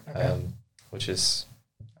 which is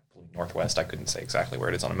northwest. I couldn't say exactly where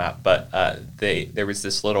it is on a map, but there was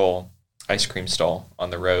this little ice cream stall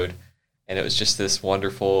on the road, and it was just this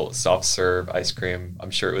wonderful soft serve ice cream.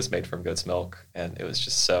 I'm sure it was made from goat's milk, and it was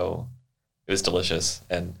just it was delicious.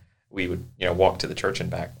 And we would walk to the church and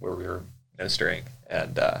back where we were ministering,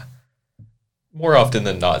 and more often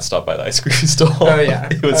than not stop by the ice cream stall. Oh yeah.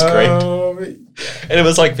 It was great. And it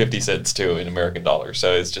was like 50 cents too in American dollars,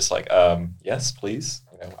 so it's just like yes please,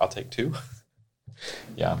 I'll take 2.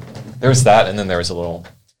 Yeah, there was that, and then there was a little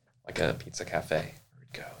like a pizza cafe where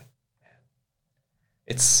we'd go.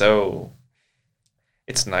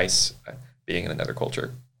 It's nice being in another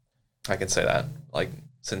culture. I can say that, like,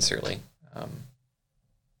 sincerely.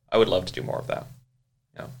 I would love to do more of that.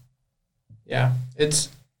 Yeah, it's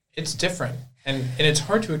different, and it's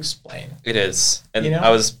hard to explain. It is, and I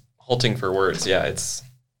was halting for words. Yeah,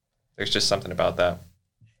 there's just something about that.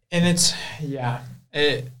 And it's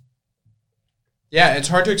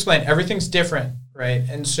hard to explain. Everything's different, right?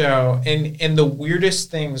 And so, and the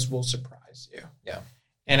weirdest things will surprise you. Yeah.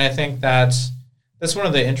 And I think that's one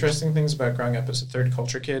of the interesting things about growing up as a third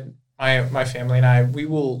culture kid. My family and I, we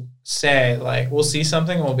will say, like, we'll see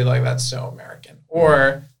something and we'll be like, that's so American,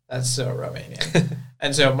 or that's so Romanian.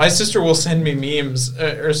 And so my sister will send me memes,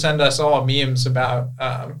 or send us all memes about,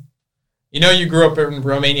 you grew up in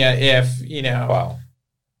Romania if, wow,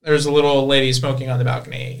 there's a little lady smoking on the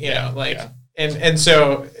balcony, and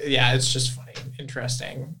so, yeah, it's just funny,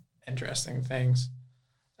 interesting things.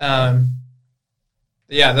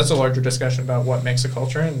 Yeah, that's a larger discussion about what makes a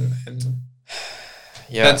culture, and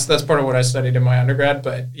yeah, that's part of what I studied in my undergrad.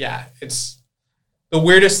 But yeah, it's the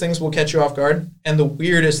weirdest things will catch you off guard, and the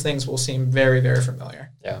weirdest things will seem very, very familiar.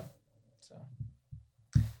 Yeah. So.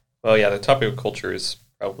 Well, yeah, the topic of culture is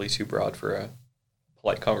probably too broad for a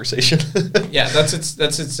polite conversation. Yeah, that's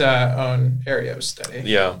its own area of study.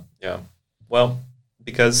 Yeah. Well,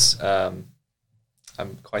 because I'm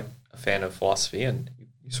quite a fan of philosophy, and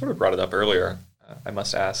you sort of brought it up earlier, I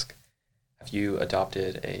must ask, have you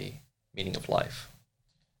adopted a meaning of life?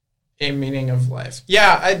 A meaning of life.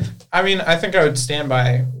 Yeah, I mean, I think I would stand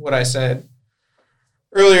by what I said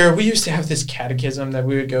earlier. We used to have this catechism that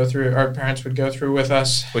we would go through, our parents would go through with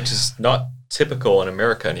us. Which is not typical in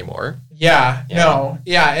America anymore. Yeah. No.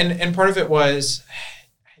 Yeah, and part of it was,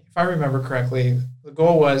 if I remember correctly, the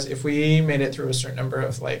goal was if we made it through a certain number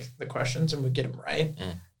of, like, the questions and would get them right,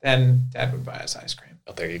 then Dad would buy us ice cream.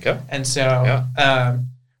 Oh, there you go. And so,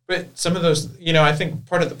 but some of those, I think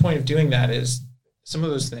part of the point of doing that is some of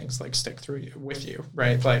those things, like, stick with you,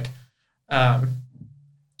 right? Like, the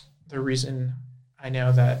reason I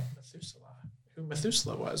know that Methuselah, who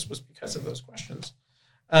Methuselah was because of those questions.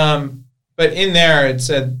 But in there, it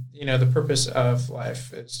said, the purpose of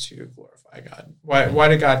life is to glorify God. Why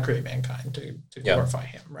did God create mankind? To glorify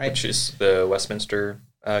him, right? Which is the Westminster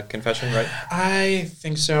Confession, right? I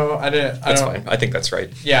think so. That's fine. I think that's right.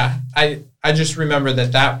 Yeah. I just remember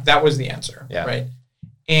that was the answer, right?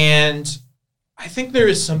 And I think there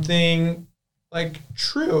is something like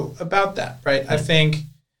true about that, right? I think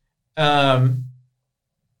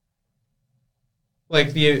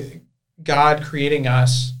like the God creating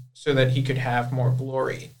us so that he could have more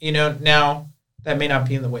glory. Now that may not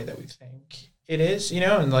be in the way that we think it is,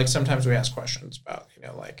 and like sometimes we ask questions about,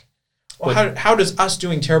 like, well, how does us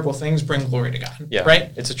doing terrible things bring glory to God? Yeah.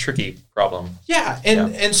 Right? It's a tricky problem. Yeah.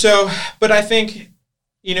 And so, but I think,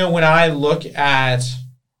 when I look at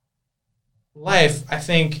life, I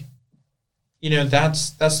think,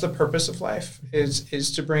 that's the purpose of life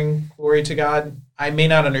is to bring glory to God. I may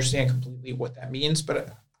not understand completely what that means,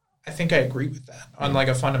 but I think I agree with that on like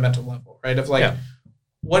a fundamental level, right? Of like,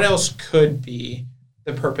 what else could be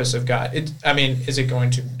the purpose of God? Is it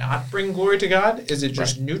going to not bring glory to God? Is it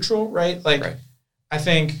just neutral, right? Like, I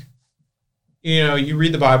think, you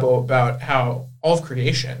read the Bible about how all of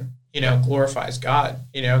creation, glorifies God.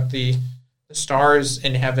 The stars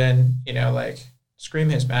in heaven, like scream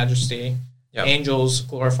his majesty. Yep. Angels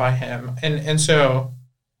glorify him. And so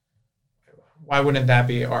why wouldn't that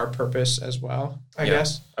be our purpose as well, I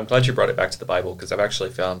guess? I'm glad you brought it back to the Bible, because I've actually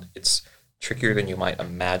found it's trickier than you might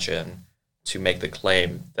imagine to make the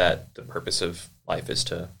claim that the purpose of life is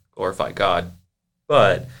to glorify God.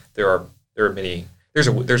 But there are many,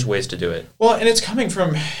 there's ways to do it. Well, and it's coming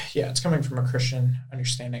from a Christian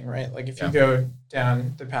understanding, right? Like if you go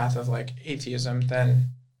down the path of like atheism, then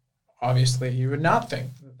obviously you would not think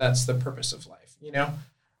that that's the purpose of life,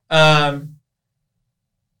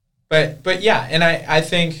 But yeah, and I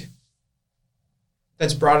think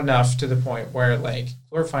that's broad enough to the point where like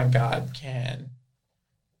glorifying God can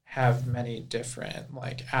have many different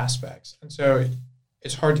like aspects. And so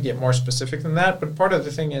it's hard to get more specific than that. But part of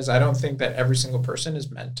the thing is I don't think that every single person is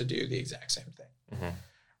meant to do the exact same thing. Mm-hmm.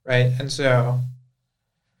 Right. And so,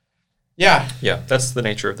 yeah. Yeah, that's the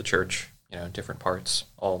nature of the church, different parts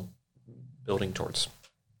all building towards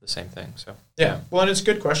the same thing. So yeah. Well, and it's a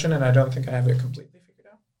good question, and I don't think I have it completely figured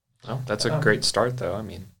out. Well, that's a great start, though. I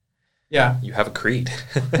mean, yeah, you have a creed.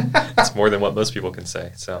 It's more than what most people can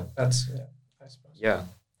say. So that's I suppose. Yeah.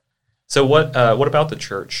 So what about the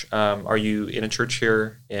church? Are you in a church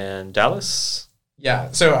here in Dallas?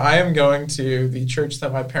 Yeah. So I am going to the church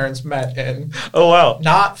that my parents met in. Oh wow!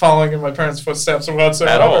 Not following in my parents' footsteps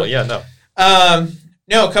whatsoever. At all? Yeah. No.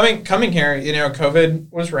 No. Coming here,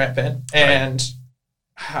 COVID was rampant, and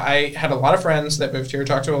I had a lot of friends that moved here.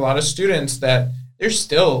 Talked to a lot of students that they're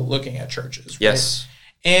still looking at churches. Right? Yes.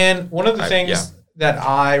 And one of the things that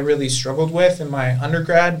I really struggled with in my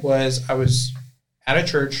undergrad was I was at a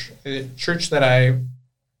church that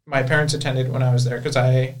my parents attended when I was there, because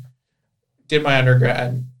I did my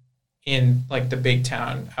undergrad in like the big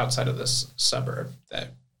town outside of this suburb that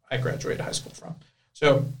I graduated high school from.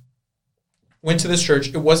 So went to this church.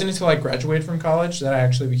 It wasn't until I graduated from college that I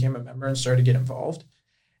actually became a member and started to get involved.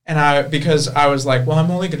 And because I was like, well,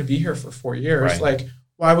 I'm only going to be here for 4 years. Right. Like,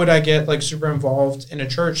 why would I get like super involved in a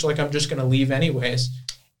church? Like, I'm just going to leave anyways.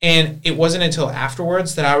 And it wasn't until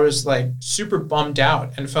afterwards that I was like super bummed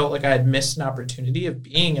out and felt like I had missed an opportunity of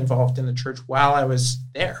being involved in the church while I was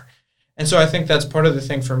there. And so I think that's part of the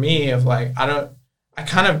thing for me of like, I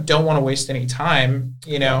kind of don't want to waste any time,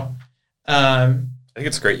 I think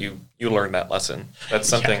it's great you learned that lesson. That's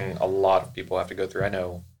something a lot of people have to go through. I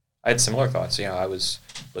know I had similar thoughts. I was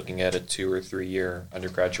looking at a 2 or 3 year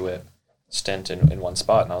undergraduate stint in one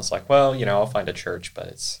spot, and I was like, well, I'll find a church, but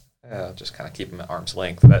it's just kind of keep them at arm's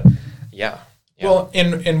length. But yeah. Well,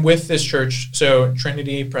 and with this church, so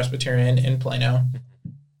Trinity Presbyterian in Plano,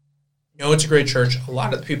 it's a great church. A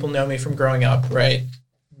lot of the people know me from growing up, right?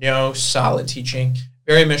 Solid teaching,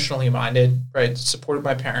 very missionally minded, right? Supported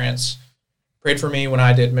my parents, prayed for me when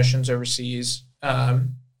I did missions overseas.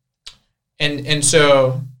 And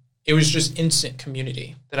so it was just instant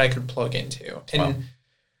community that I could plug into. And wow.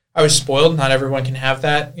 I was spoiled. Not everyone can have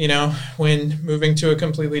that, when moving to a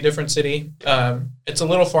completely different city. It's a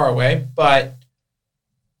little far away, but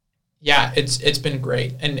yeah, it's been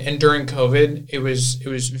great. And during COVID, it was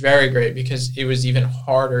very great because it was even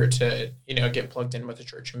harder to, get plugged in with a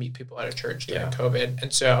church and meet people at a church during COVID.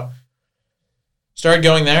 And so started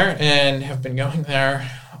going there and have been going there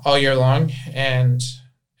all year long and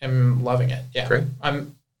am loving it. Yeah. Great.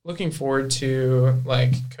 I'm looking forward to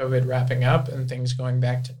like COVID wrapping up and things going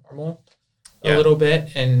back to normal. a little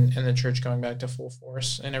bit, and the church going back to full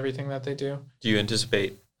force and everything that they do. Do you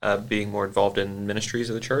anticipate being more involved in ministries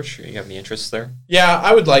of the church? Do you have any interests there? Yeah,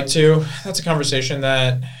 I would like to. That's a conversation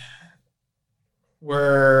that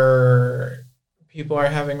people are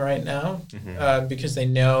having right now, because they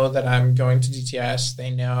know that I'm going to DTS.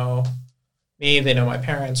 They know me. They know my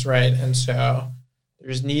parents, right? And so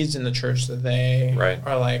there's needs in the church that they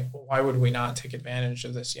are like, well, why would we not take advantage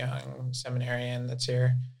of this young seminarian that's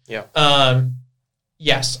here? Yeah.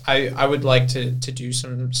 Yes, I would like to do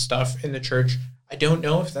some stuff in the church. I don't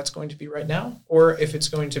know if that's going to be right now or if it's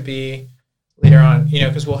going to be later on,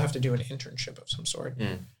 because we'll have to do an internship of some sort.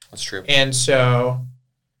 That's true. And so,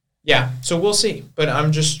 so we'll see. But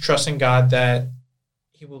I'm just trusting God that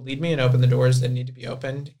he will lead me and open the doors that need to be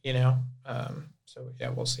opened,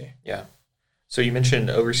 we'll see. Yeah. So you mentioned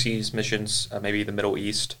overseas missions, maybe the Middle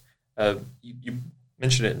East. You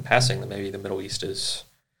mentioned it in passing that maybe the Middle East is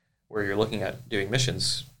where you're looking at doing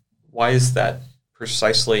missions. Why is that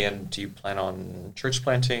precisely, and do you plan on church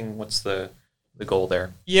planting? What's the goal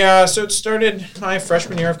there? Yeah, so it started my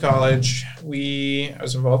freshman year of college. I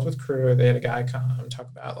was involved with Crew. They had a guy come talk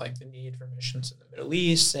about like the need for missions in the Middle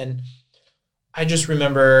East, and I just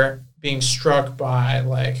remember being struck by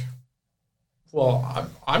like, well,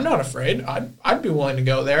 I'm not afraid. I'd be willing to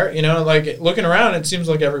go there. Like looking around, it seems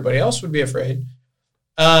like everybody else would be afraid.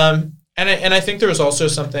 And I think there was also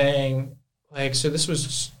something like, so this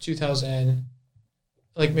was 2000,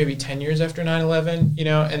 like maybe 10 years after 9/11,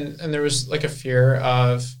 and there was like a fear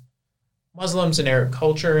of Muslims and Arab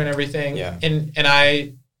culture and everything. Yeah. And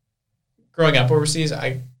I, growing up overseas,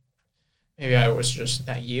 maybe I was just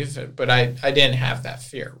naive, but I didn't have that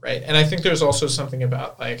fear, right? And I think there's also something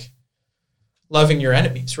about like loving your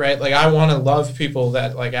enemies, right? Like I want to love people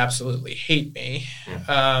that like absolutely hate me.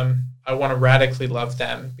 I want to radically love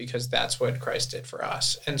them because that's what Christ did for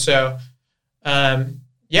us. And so,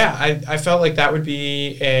 I felt like that would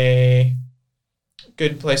be a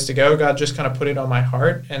good place to go. God just kind of put it on my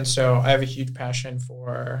heart. And so I have a huge passion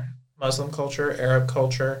for Muslim culture, Arab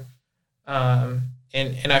culture. And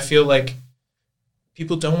I feel like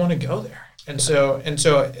people don't want to go there. And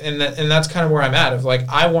that's kind of where I'm at, of like,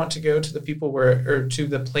 I want to go to the to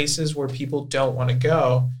the places where people don't want to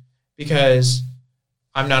go because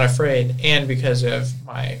I'm not afraid. And because of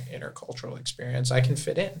my intercultural experience, I can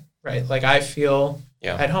fit in, right? Like I feel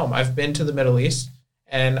at home. I've been to the Middle East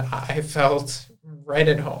and I felt right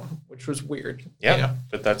at home, which was weird. Yeah,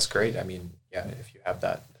 but that's great. I mean, if you have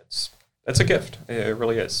that, that's a gift. It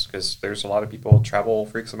really is, because there's a lot of people, travel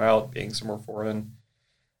freaks them out, being somewhere foreign.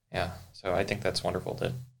 Yeah, so I think that's wonderful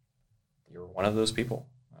that you're one of those people.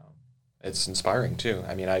 It's inspiring too.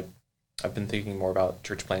 I mean, I've been thinking more about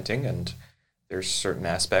church planting, and there's certain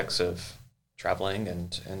aspects of traveling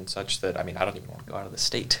and such that, I mean, I don't even want to go out of the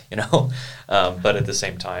state, but at the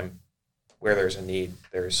same time, where there's a need,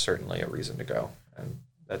 there's certainly a reason to go, and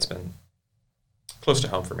that's been close to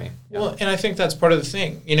home for me. Yeah. Well, and I think that's part of the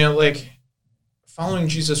thing, like following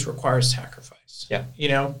Jesus requires sacrifice.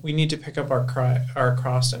 Yeah. We need to pick up our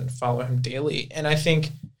cross and follow him daily. And I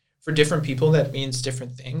think for different people, that means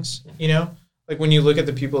different things, like when you look at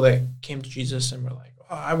the people that came to Jesus and were like,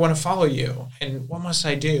 oh, I want to follow you. And what must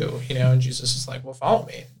I do? And Jesus is like, well, follow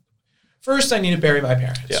me. First, I need to bury my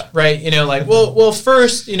parents. Yeah. Right. Well,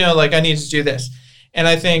 first, like I need to do this. And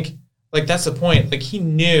I think like, that's the point. Like he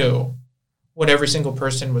knew what every single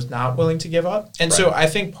person was not willing to give up. And so I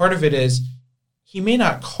think part of it is he may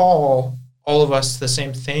not call all of us the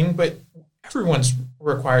same thing, but everyone's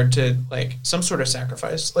required to like some sort of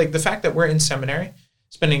sacrifice. Like the fact that we're in seminary,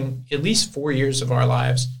 spending at least 4 years of our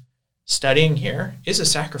lives studying here is a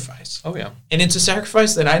sacrifice. Oh, yeah. And it's a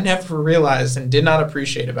sacrifice that I never realized and did not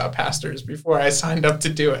appreciate about pastors before I signed up to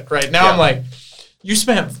do it. Right now, I'm like, you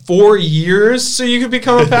spent 4 years so you could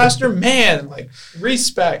become a pastor? Man, like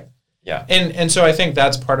respect. Yeah. And so I think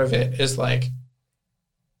that's part of it is like,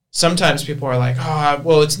 sometimes people are like, oh,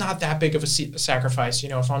 well, it's not that big of a sacrifice,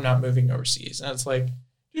 if I'm not moving overseas. And it's like,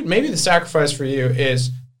 dude, maybe the sacrifice for you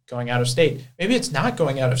is going out of state. Maybe it's not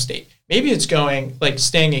going out of state. Maybe it's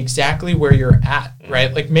staying exactly where you're at,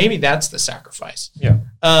 right? Like maybe that's the sacrifice. Yeah.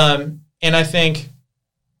 And I think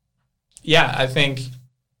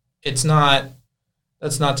that's not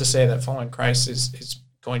to say that following Christ is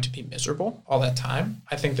going to be miserable all that time.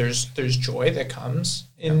 I think there's joy that comes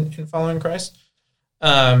in following Christ.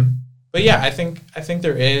 But yeah, I think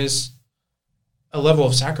there is a level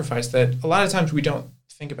of sacrifice that a lot of times we don't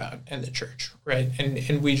think about in the church, right?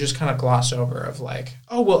 And we just kind of gloss over of like,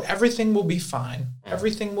 oh, well, everything will be fine.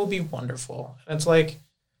 Everything will be wonderful. And it's like,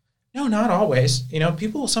 no, not always.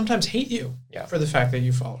 People will sometimes hate you for the fact that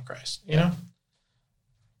you follow Christ,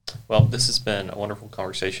 Well, this has been a wonderful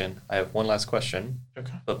conversation. I have one last question.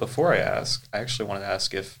 Okay. But before I ask, I actually wanted to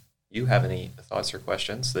ask if you have any thoughts or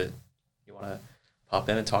questions that you want to pop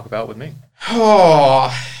in and talk about with me.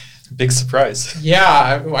 Oh, Big surprise.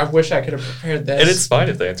 yeah. I wish I could have prepared this. And it's fine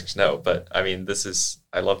if the answer is no, but I mean,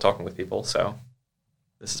 I love talking with people, so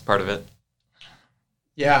this is part of it.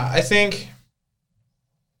 Yeah, I think.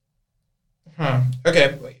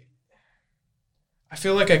 Okay. I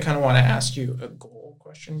feel like I kind of want to ask you a goal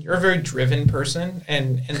question. You're a very driven person,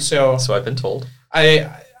 and so I've been told. I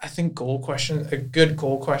think a good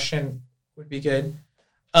goal question would be good.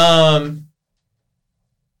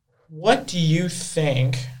 What do you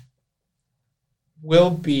think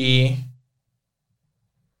will be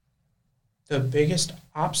the biggest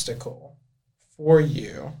obstacle for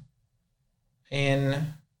you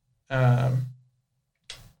in,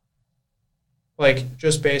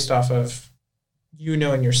 just based off of you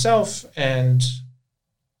knowing yourself and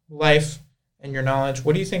life and your knowledge?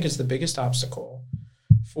 What do you think is the biggest obstacle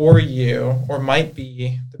for you, or might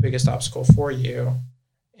be the biggest obstacle for you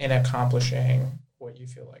in accomplishing what you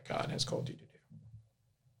feel like God has called you to do?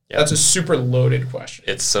 Yeah. That's a super loaded question.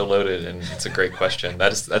 It's so loaded, and it's a great question.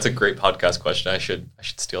 That's a great podcast question. I should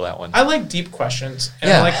steal that one. I like deep questions,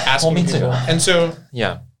 and I like asking me people. Too. And so,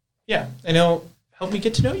 yeah, and it'll help me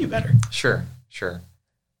get to know you better. Sure.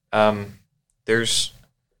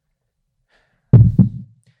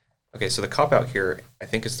 So the cop-out here, I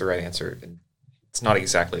think, is the right answer. And it's not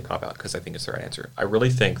exactly a cop-out because I think it's the right answer. I really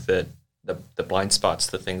think that the blind spots,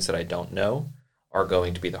 the things that I don't know, are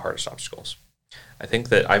going to be the hardest obstacles. I think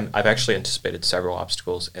that I've actually anticipated several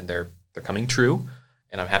obstacles, and they're coming true,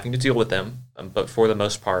 and I'm having to deal with them. But for the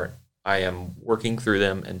most part, I am working through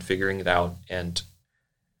them and figuring it out, and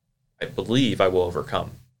I believe I will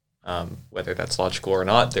overcome. Whether that's logical or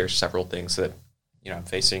not, there's several things that I'm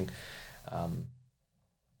facing.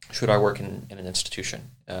 Should I work in an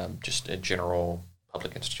institution, just a general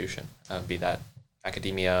public institution, be that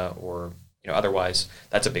academia or otherwise?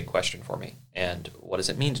 That's a big question for me. And what does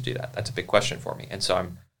it mean to do that? That's a big question for me. And so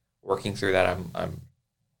I'm working through that. I'm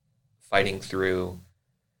fighting through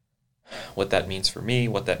what that means for me,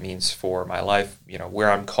 what that means for my life.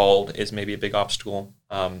 Where I'm called is maybe a big obstacle.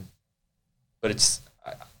 But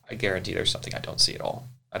I guarantee there's something I don't see at all.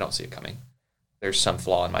 I don't see it coming. There's some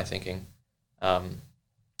flaw in my thinking.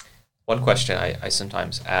 One question I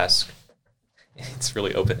sometimes ask, it's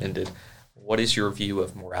really open-ended. What is your view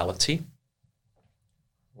of morality?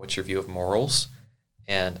 What's your view of morals?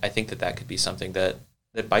 And I think that could be something that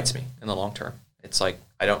bites me in the long term. It's like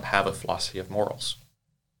I don't have a philosophy of morals.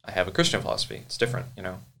 I have a Christian philosophy. It's different,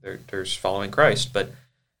 There's following Christ, but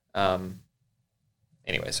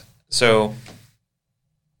anyways. So,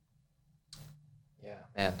 yeah,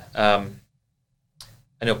 man.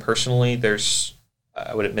 I know personally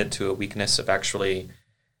I would admit to a weakness of actually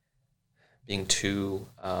being too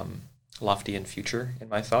lofty in future in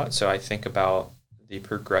my thought. So I think about the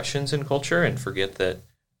progressions in culture and forget that,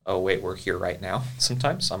 oh, wait, we're here right now.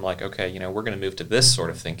 Sometimes I'm like, okay, we're going to move to this sort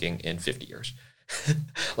of thinking in 50 years.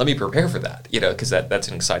 Let me prepare for that, because that's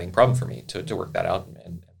an exciting problem for me to work that out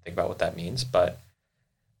and think about what that means. But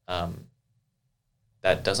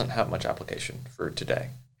that doesn't have much application for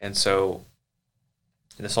today. And so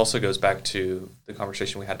this also goes back to the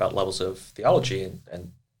conversation we had about levels of theology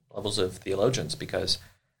and levels of theologians, because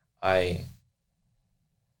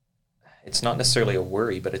it's not necessarily a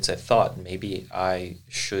worry, but it's a thought. Maybe I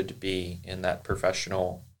should be in that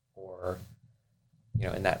professional or,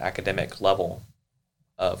 in that academic level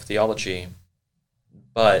of theology,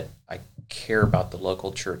 but I care about the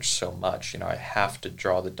local church so much. I have to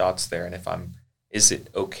draw the dots there. And is it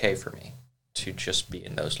okay for me to just be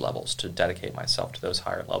in those levels, to dedicate myself to those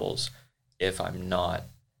higher levels if I'm not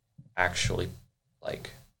actually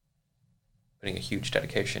putting a huge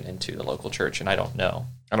dedication into the local church? And I don't know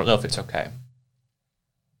if it's okay.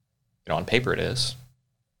 On paper it is,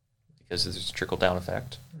 because there's a trickle-down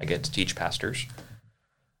effect. I get to teach pastors.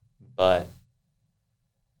 But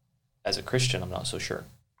as a Christian, I'm not so sure.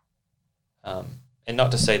 And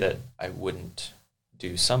not to say that I wouldn't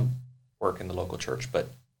do some work in the local church, but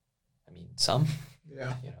some.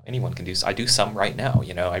 Yeah. Anyone can do. I do some right now.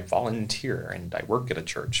 I volunteer and I work at a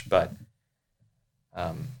church, but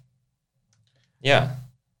yeah.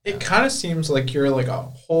 It kind of seems like you're like a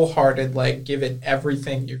wholehearted, give it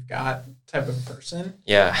everything you've got type of person.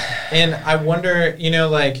 Yeah. And I wonder,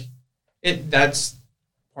 that's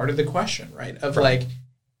part of the question, right? Of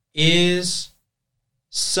is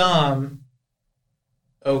some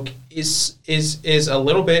is a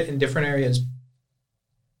little bit in different areas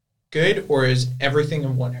good, or is everything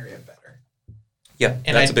in one area better? Yeah,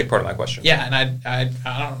 and that's a big part of my question. Yeah, and I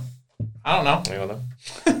don't know. You don't know?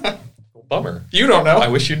 Well, bummer. You don't know. I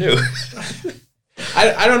wish you knew.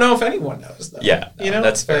 I don't know if anyone knows, though. Yeah, no, you know,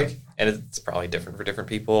 that's fair. And it's probably different for different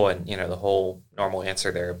people, and the whole normal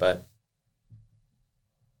answer there. But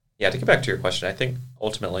yeah, to get back to your question, I think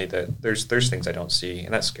ultimately that there's things I don't see,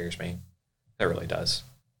 and that scares me. That really does.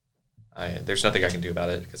 There's nothing I can do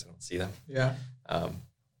about it because I don't see them. Yeah.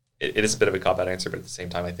 It is a bit of a cop-out answer, but at the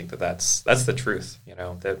same time, I think that's the truth.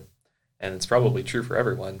 And it's probably true for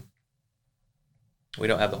everyone. We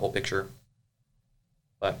don't have the whole picture,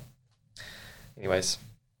 but anyways.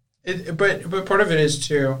 But part of it is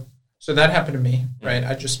too. So that happened to me, right?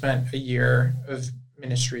 I just spent a year of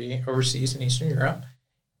ministry overseas in Eastern Europe,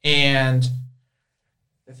 and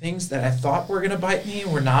the things that I thought were going to bite me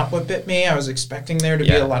were not what bit me. I was expecting there to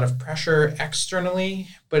be a lot of pressure externally,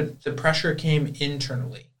 but the pressure came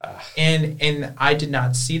internally. And I did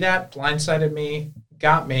not see that, blindsided me,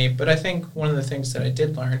 got me. But I think one of the things that I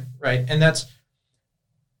did learn, right, and that's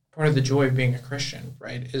part of the joy of being a Christian,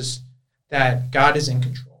 right, is that God is in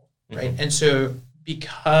control, right? Mm-hmm. And so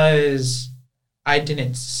because I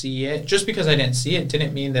didn't see it, just because I didn't see it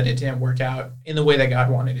didn't mean that it didn't work out in the way that God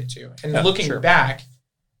wanted it to. And looking back,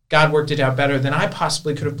 God worked it out better than I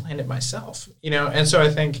possibly could have planned it myself, And so I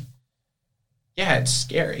think, it's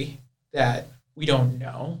scary that we don't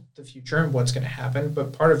know the future and what's going to happen,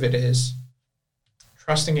 but part of it is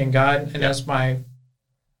trusting in God, and as my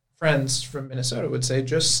friends from Minnesota would say,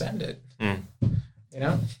 just send it.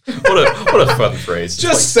 What a fun phrase.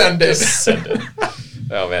 Just send it. Just send it.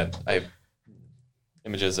 Oh man, I have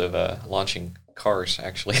images of launching cars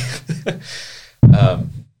actually.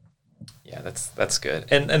 That's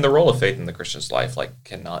good. And the role of faith in the Christian's life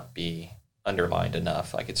cannot be underlined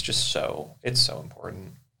enough. It's so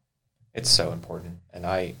important. It's so important. And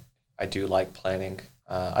I do like planning.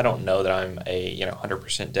 I don't know that I'm a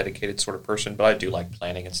 100% dedicated sort of person, but I do like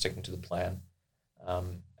planning and sticking to the plan.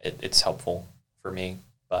 It's helpful for me,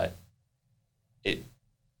 but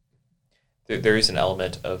there is an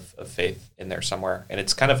element of faith in there somewhere, and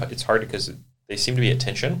it's hard because they seem to be at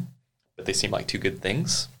tension, but they seem like two good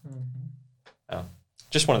things. Mm-hmm.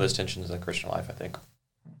 Just one of those tensions in the Christian life, I think,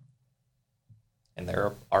 and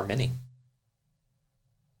there are many.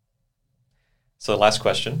 So the last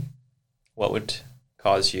question: what would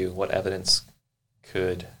cause you? What evidence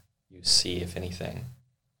could you see, if anything,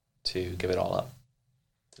 to give it all up?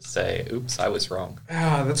 To say, oops, I was wrong?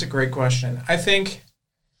 That's a great question. I think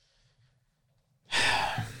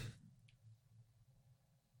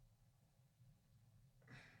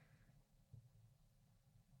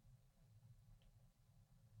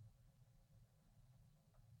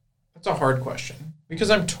that's a hard question because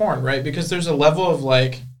I'm torn, right? Because there's a level of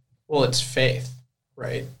it's faith,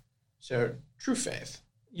 right? So true faith,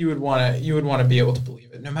 you would want to be able to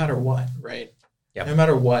believe it no matter what, right? Yep. No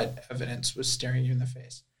matter what evidence was staring you in the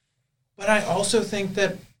face. But I also think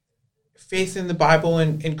that faith in the Bible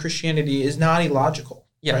and Christianity is not illogical,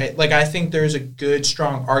 right? I think there's a good,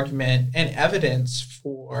 strong argument and evidence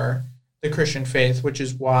for the Christian faith, which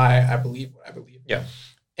is why I believe what I believe. Yeah.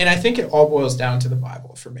 And I think it all boils down to the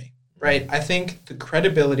Bible for me, right? I think the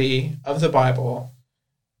credibility of the Bible,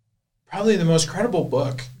 probably the most credible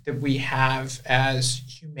book that we have as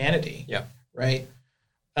humanity, right?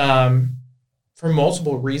 For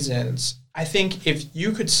multiple reasons. I think if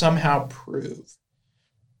you could somehow prove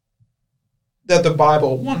that the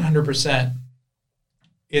Bible 100%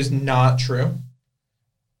 is not true,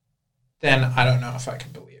 then I don't know if I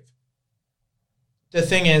can believe. The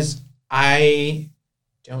thing is, I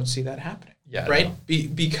don't see that happening, right?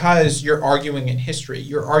 Because you're arguing in history.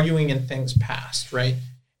 You're arguing in things past, right?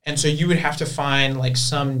 And so you would have to find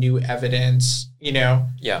some new evidence, Yeah.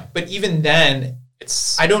 But even then,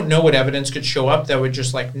 I don't know what evidence could show up that would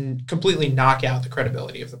just completely knock out the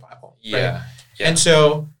credibility of the Bible. Yeah. Right? Yeah. And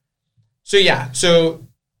so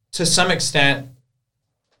to some extent,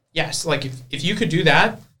 yes, if you could do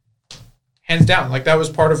that, hands down, that was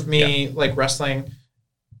part of me, wrestling,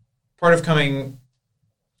 part of coming.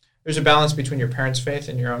 There's a balance between your parents' faith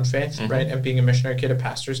and your own faith, mm-hmm. right? And being a missionary kid, a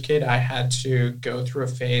pastor's kid, I had to go through a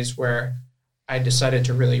phase where I decided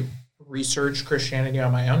to really research Christianity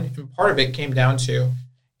on my own. And part of it came down to,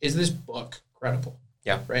 is this book credible?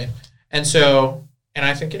 Yeah. Right. And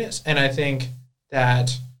I think it is. And I think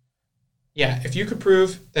that, if you could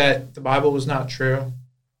prove that the Bible was not true,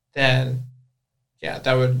 then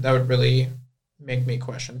that would really make me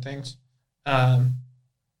question things. I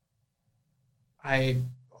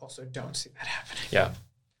also don't see that happening. Yeah,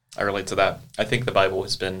 I relate to that. I think the Bible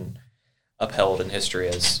has been upheld in history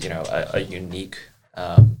as, a unique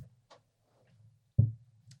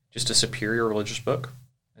just a superior religious book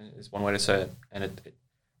is one way to say it. And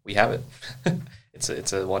we have it.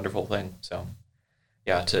 It's a wonderful thing. So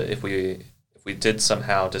yeah, if we did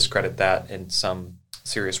somehow discredit that in some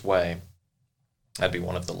serious way, that'd be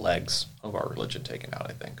one of the legs of our religion taken out,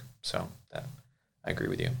 I think. So I agree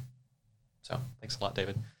with you. So thanks a lot,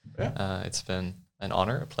 David. Yeah. It's been an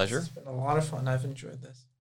honor, a pleasure. It's been a lot of fun. I've enjoyed this.